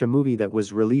to watch a movie that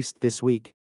was released this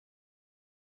week.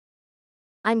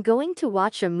 I'm going to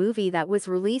watch a movie that was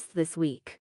released this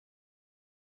week.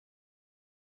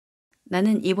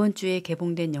 나는 이번 주에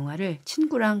개봉된 영화를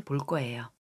친구랑 볼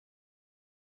거예요.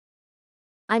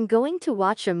 I'm going to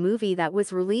watch a movie that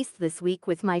was released this week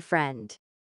with my friend.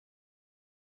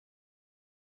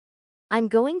 I'm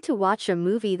going to watch a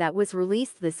movie that was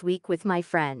released this week with my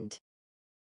friend.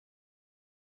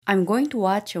 I'm going to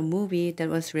watch a movie that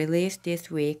was released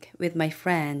this week with my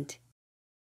friend.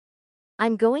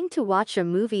 I'm going to watch a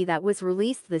movie that was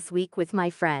released this week with my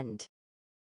friend.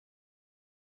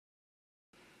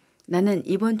 나는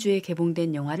이번 주에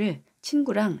개봉된 영화를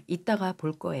친구랑 이따가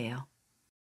볼 거예요.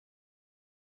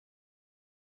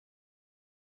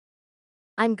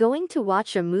 I'm going to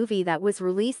watch a movie that was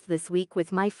released this week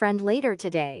with my friend later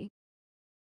today.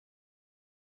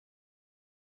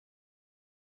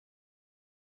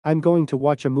 I'm going to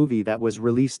watch a movie that was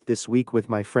released this week with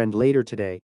my friend later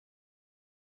today.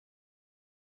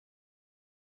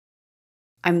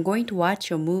 I'm going to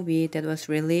watch a movie that was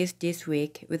released this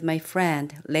week with my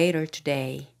friend later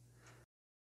today.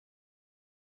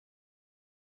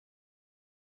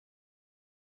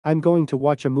 I'm going to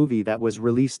watch a movie that was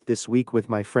released this week with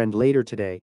my friend later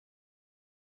today.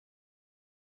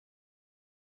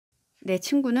 내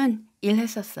친구는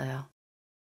일했었어요.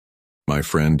 My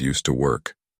friend used to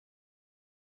work.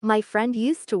 My friend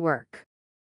used to work.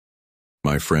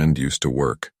 My friend used to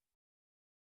work.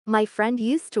 My friend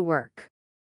used to work.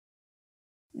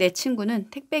 내 친구는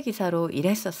택배기사로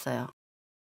일했었어요.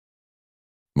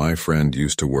 My friend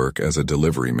used to work as a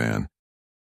delivery man.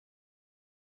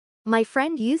 My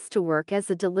friend used to work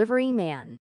as a delivery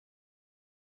man.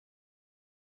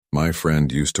 My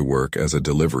friend used to work as a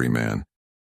delivery man.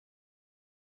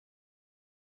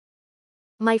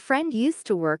 My friend used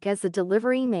to work as a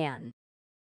delivery man.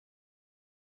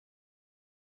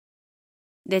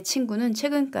 내 친구는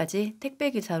최근까지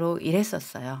택배기사로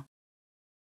일했었어요.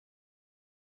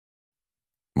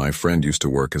 My friend used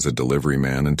to work as a delivery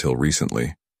man until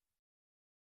recently.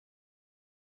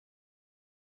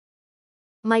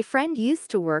 My friend used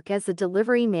to work as a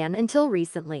delivery man until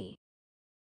recently.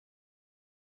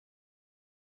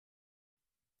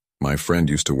 My friend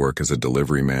used to work as a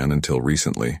delivery man until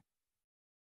recently.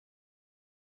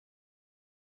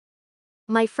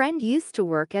 My friend used to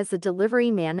work as a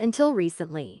delivery man until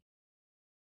recently.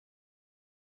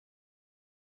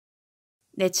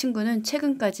 내 친구는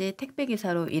최근까지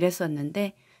택배기사로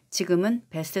일했었는데 지금은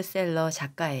베스트셀러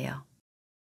작가예요.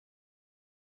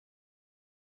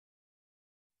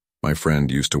 My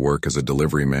friend used to work as a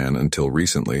delivery man until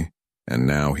recently, and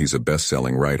now he's a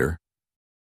best-selling writer.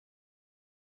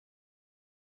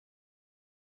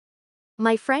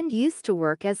 My friend used to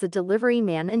work as a delivery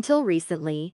man until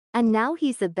recently, and now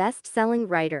he's a best-selling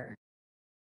writer.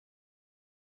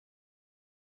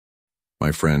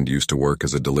 My friend used to work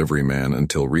as a delivery man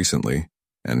until recently,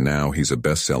 and now he's a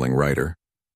best-selling writer.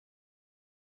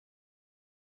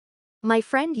 My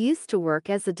friend used to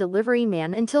work as a delivery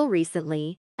man until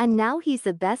recently, and now he's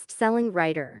a best-selling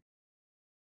writer.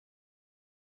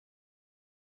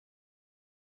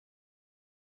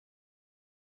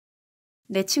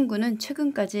 내 친구는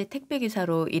최근까지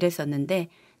택배기사로 일했었는데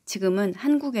지금은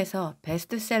한국에서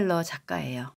베스트셀러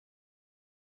작가예요.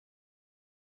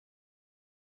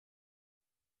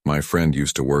 My friend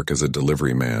used to work as a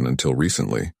delivery man until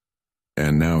recently,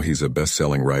 and now he's a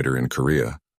best-selling writer in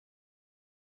Korea.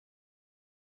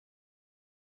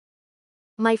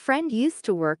 My friend used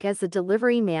to work as a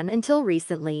delivery man until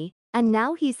recently, and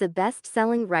now he's a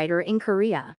best-selling writer in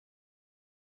Korea.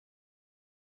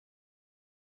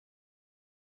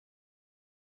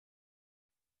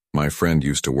 My friend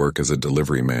used to work as a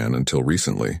delivery man until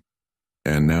recently,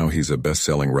 and now he's a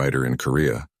best-selling writer in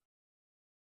Korea.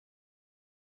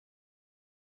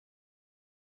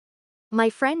 My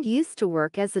friend used to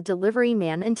work as a delivery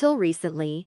man until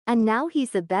recently, and now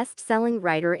he's a best-selling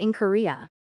writer in Korea.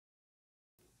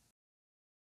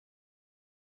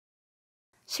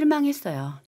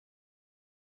 실망했어요.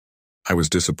 I was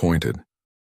disappointed.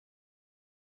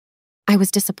 I was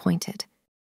disappointed.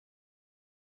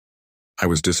 I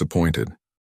was disappointed.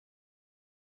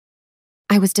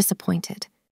 I was disappointed.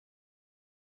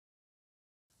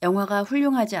 영화가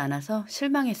훌륭하지 않아서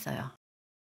실망했어요.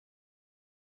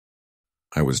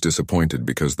 I was disappointed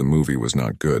because the movie was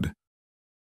not good.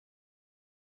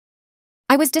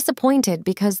 I was disappointed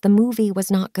because the movie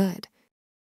was not good.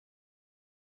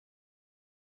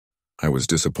 I was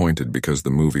disappointed because the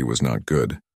movie was not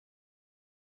good.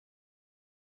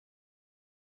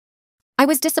 I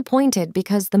was disappointed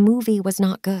because the movie was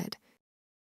not good.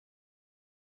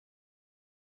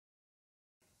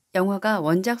 영화가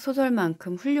원작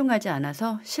소설만큼 훌륭하지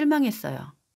않아서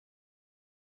실망했어요.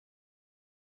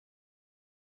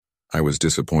 I was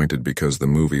disappointed because the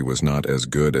movie was not as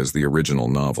good as the original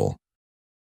novel.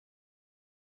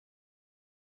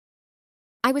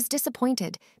 I was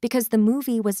disappointed because the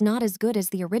movie was not as good as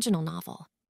the original novel.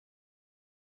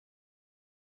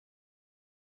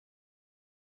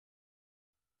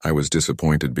 I was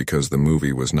disappointed because the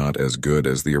movie was not as good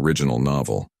as the original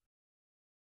novel.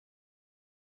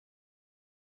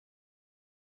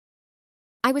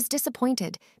 I was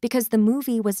disappointed because the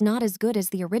movie was not as good as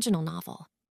the original novel.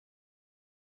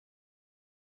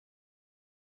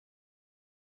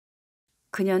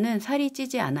 그녀는 살이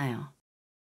찌지 않아요.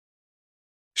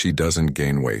 She doesn't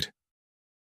gain weight.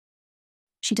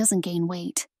 She doesn't gain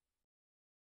weight.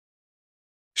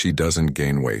 She doesn't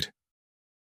gain weight.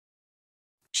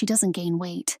 She doesn't gain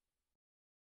weight.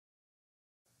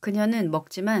 그녀는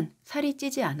먹지만 살이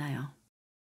찌지 않아요.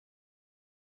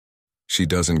 She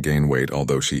doesn't gain weight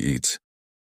although she eats.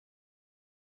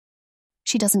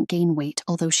 She doesn't gain weight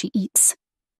although she eats.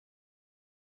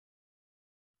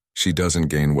 She doesn't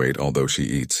gain weight although she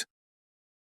eats.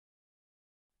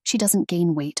 She doesn't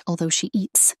gain weight although she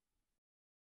eats.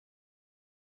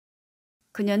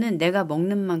 그녀는 내가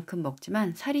먹는 만큼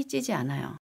먹지만 살이 찌지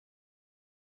않아요.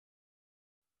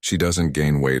 She doesn't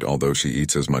gain weight although she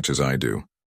eats as much as I do.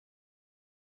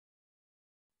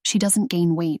 She doesn't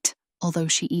gain weight although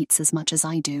she eats as much as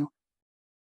I do.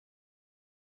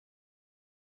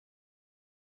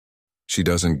 She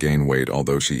doesn't gain weight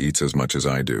although she eats as much as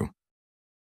I do.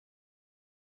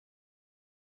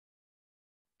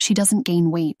 She doesn't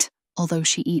gain weight although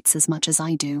she eats as much as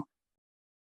I do.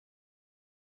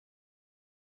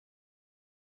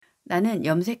 나는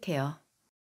염색해요.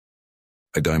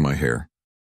 I dye my hair.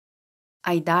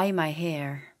 I dye my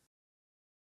hair.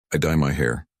 I dye my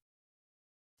hair.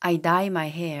 I dye my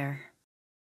hair.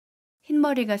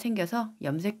 흰머리가 생겨서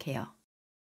염색해요.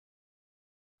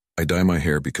 I dye my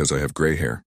hair because I have gray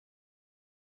hair.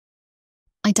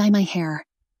 I dye my hair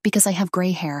because I have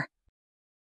gray hair.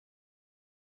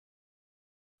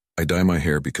 I dye my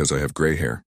hair because I have gray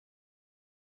hair.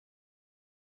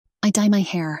 I dye my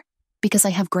hair because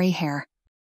I have gray hair.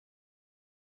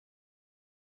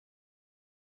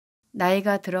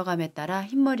 나이가 들어감에 따라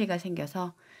흰머리가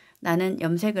생겨서 나는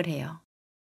염색을 해요.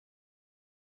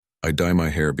 I dye my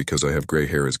hair because I have gray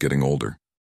hair as getting older.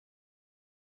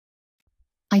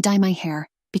 I dye my hair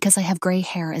because I have gray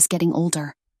hair as getting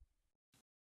older.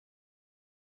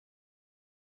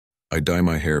 I dye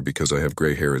my hair because I have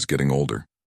gray hair as getting older.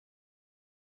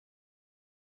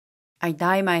 I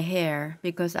dye my hair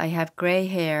because I have gray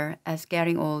hair as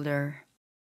getting older.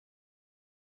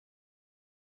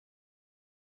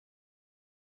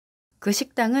 그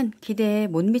식당은 기대에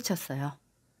못 미쳤어요.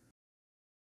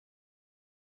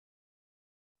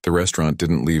 The restaurant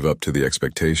didn't live up to the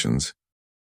expectations.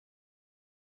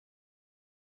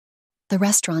 The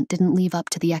restaurant didn't live up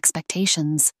to the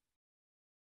expectations.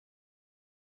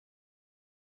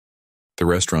 The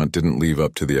restaurant didn't live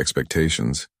up to the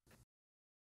expectations.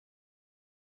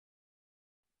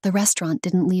 The restaurant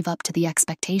didn't live up to the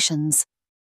expectations.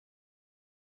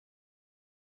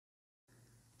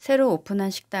 새로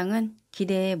오픈한 식당은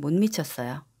기대에 못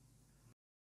미쳤어요.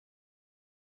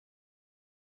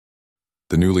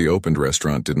 The newly opened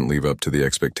restaurant didn't live up to the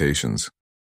expectations.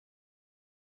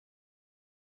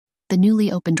 The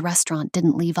newly opened restaurant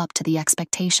didn't live up to the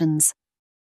expectations.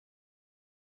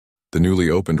 The newly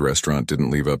opened restaurant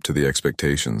didn't live up to the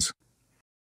expectations.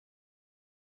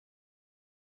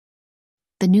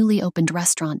 The newly opened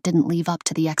restaurant didn't live up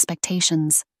to the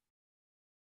expectations.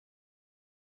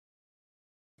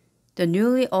 The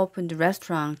newly opened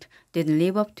restaurant didn't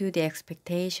live up to the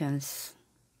expectations.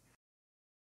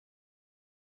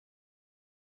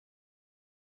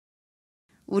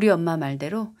 우리 엄마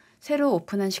말대로 새로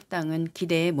오픈한 식당은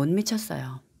기대에 못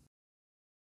미쳤어요.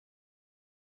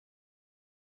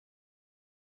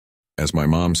 As my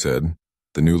mom said,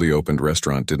 the newly opened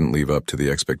restaurant didn't live up to the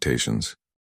expectations.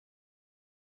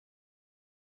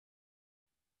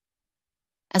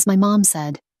 As my mom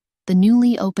said, the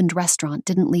newly opened restaurant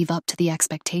didn't live up to the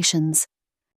expectations.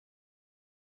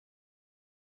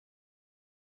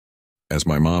 As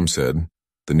my mom said,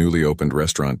 the newly opened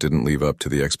restaurant didn't live up to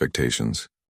the expectations.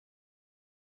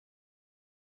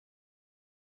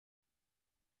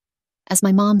 As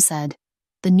my mom said,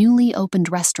 the newly opened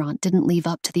restaurant didn't live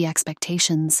up to the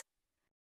expectations.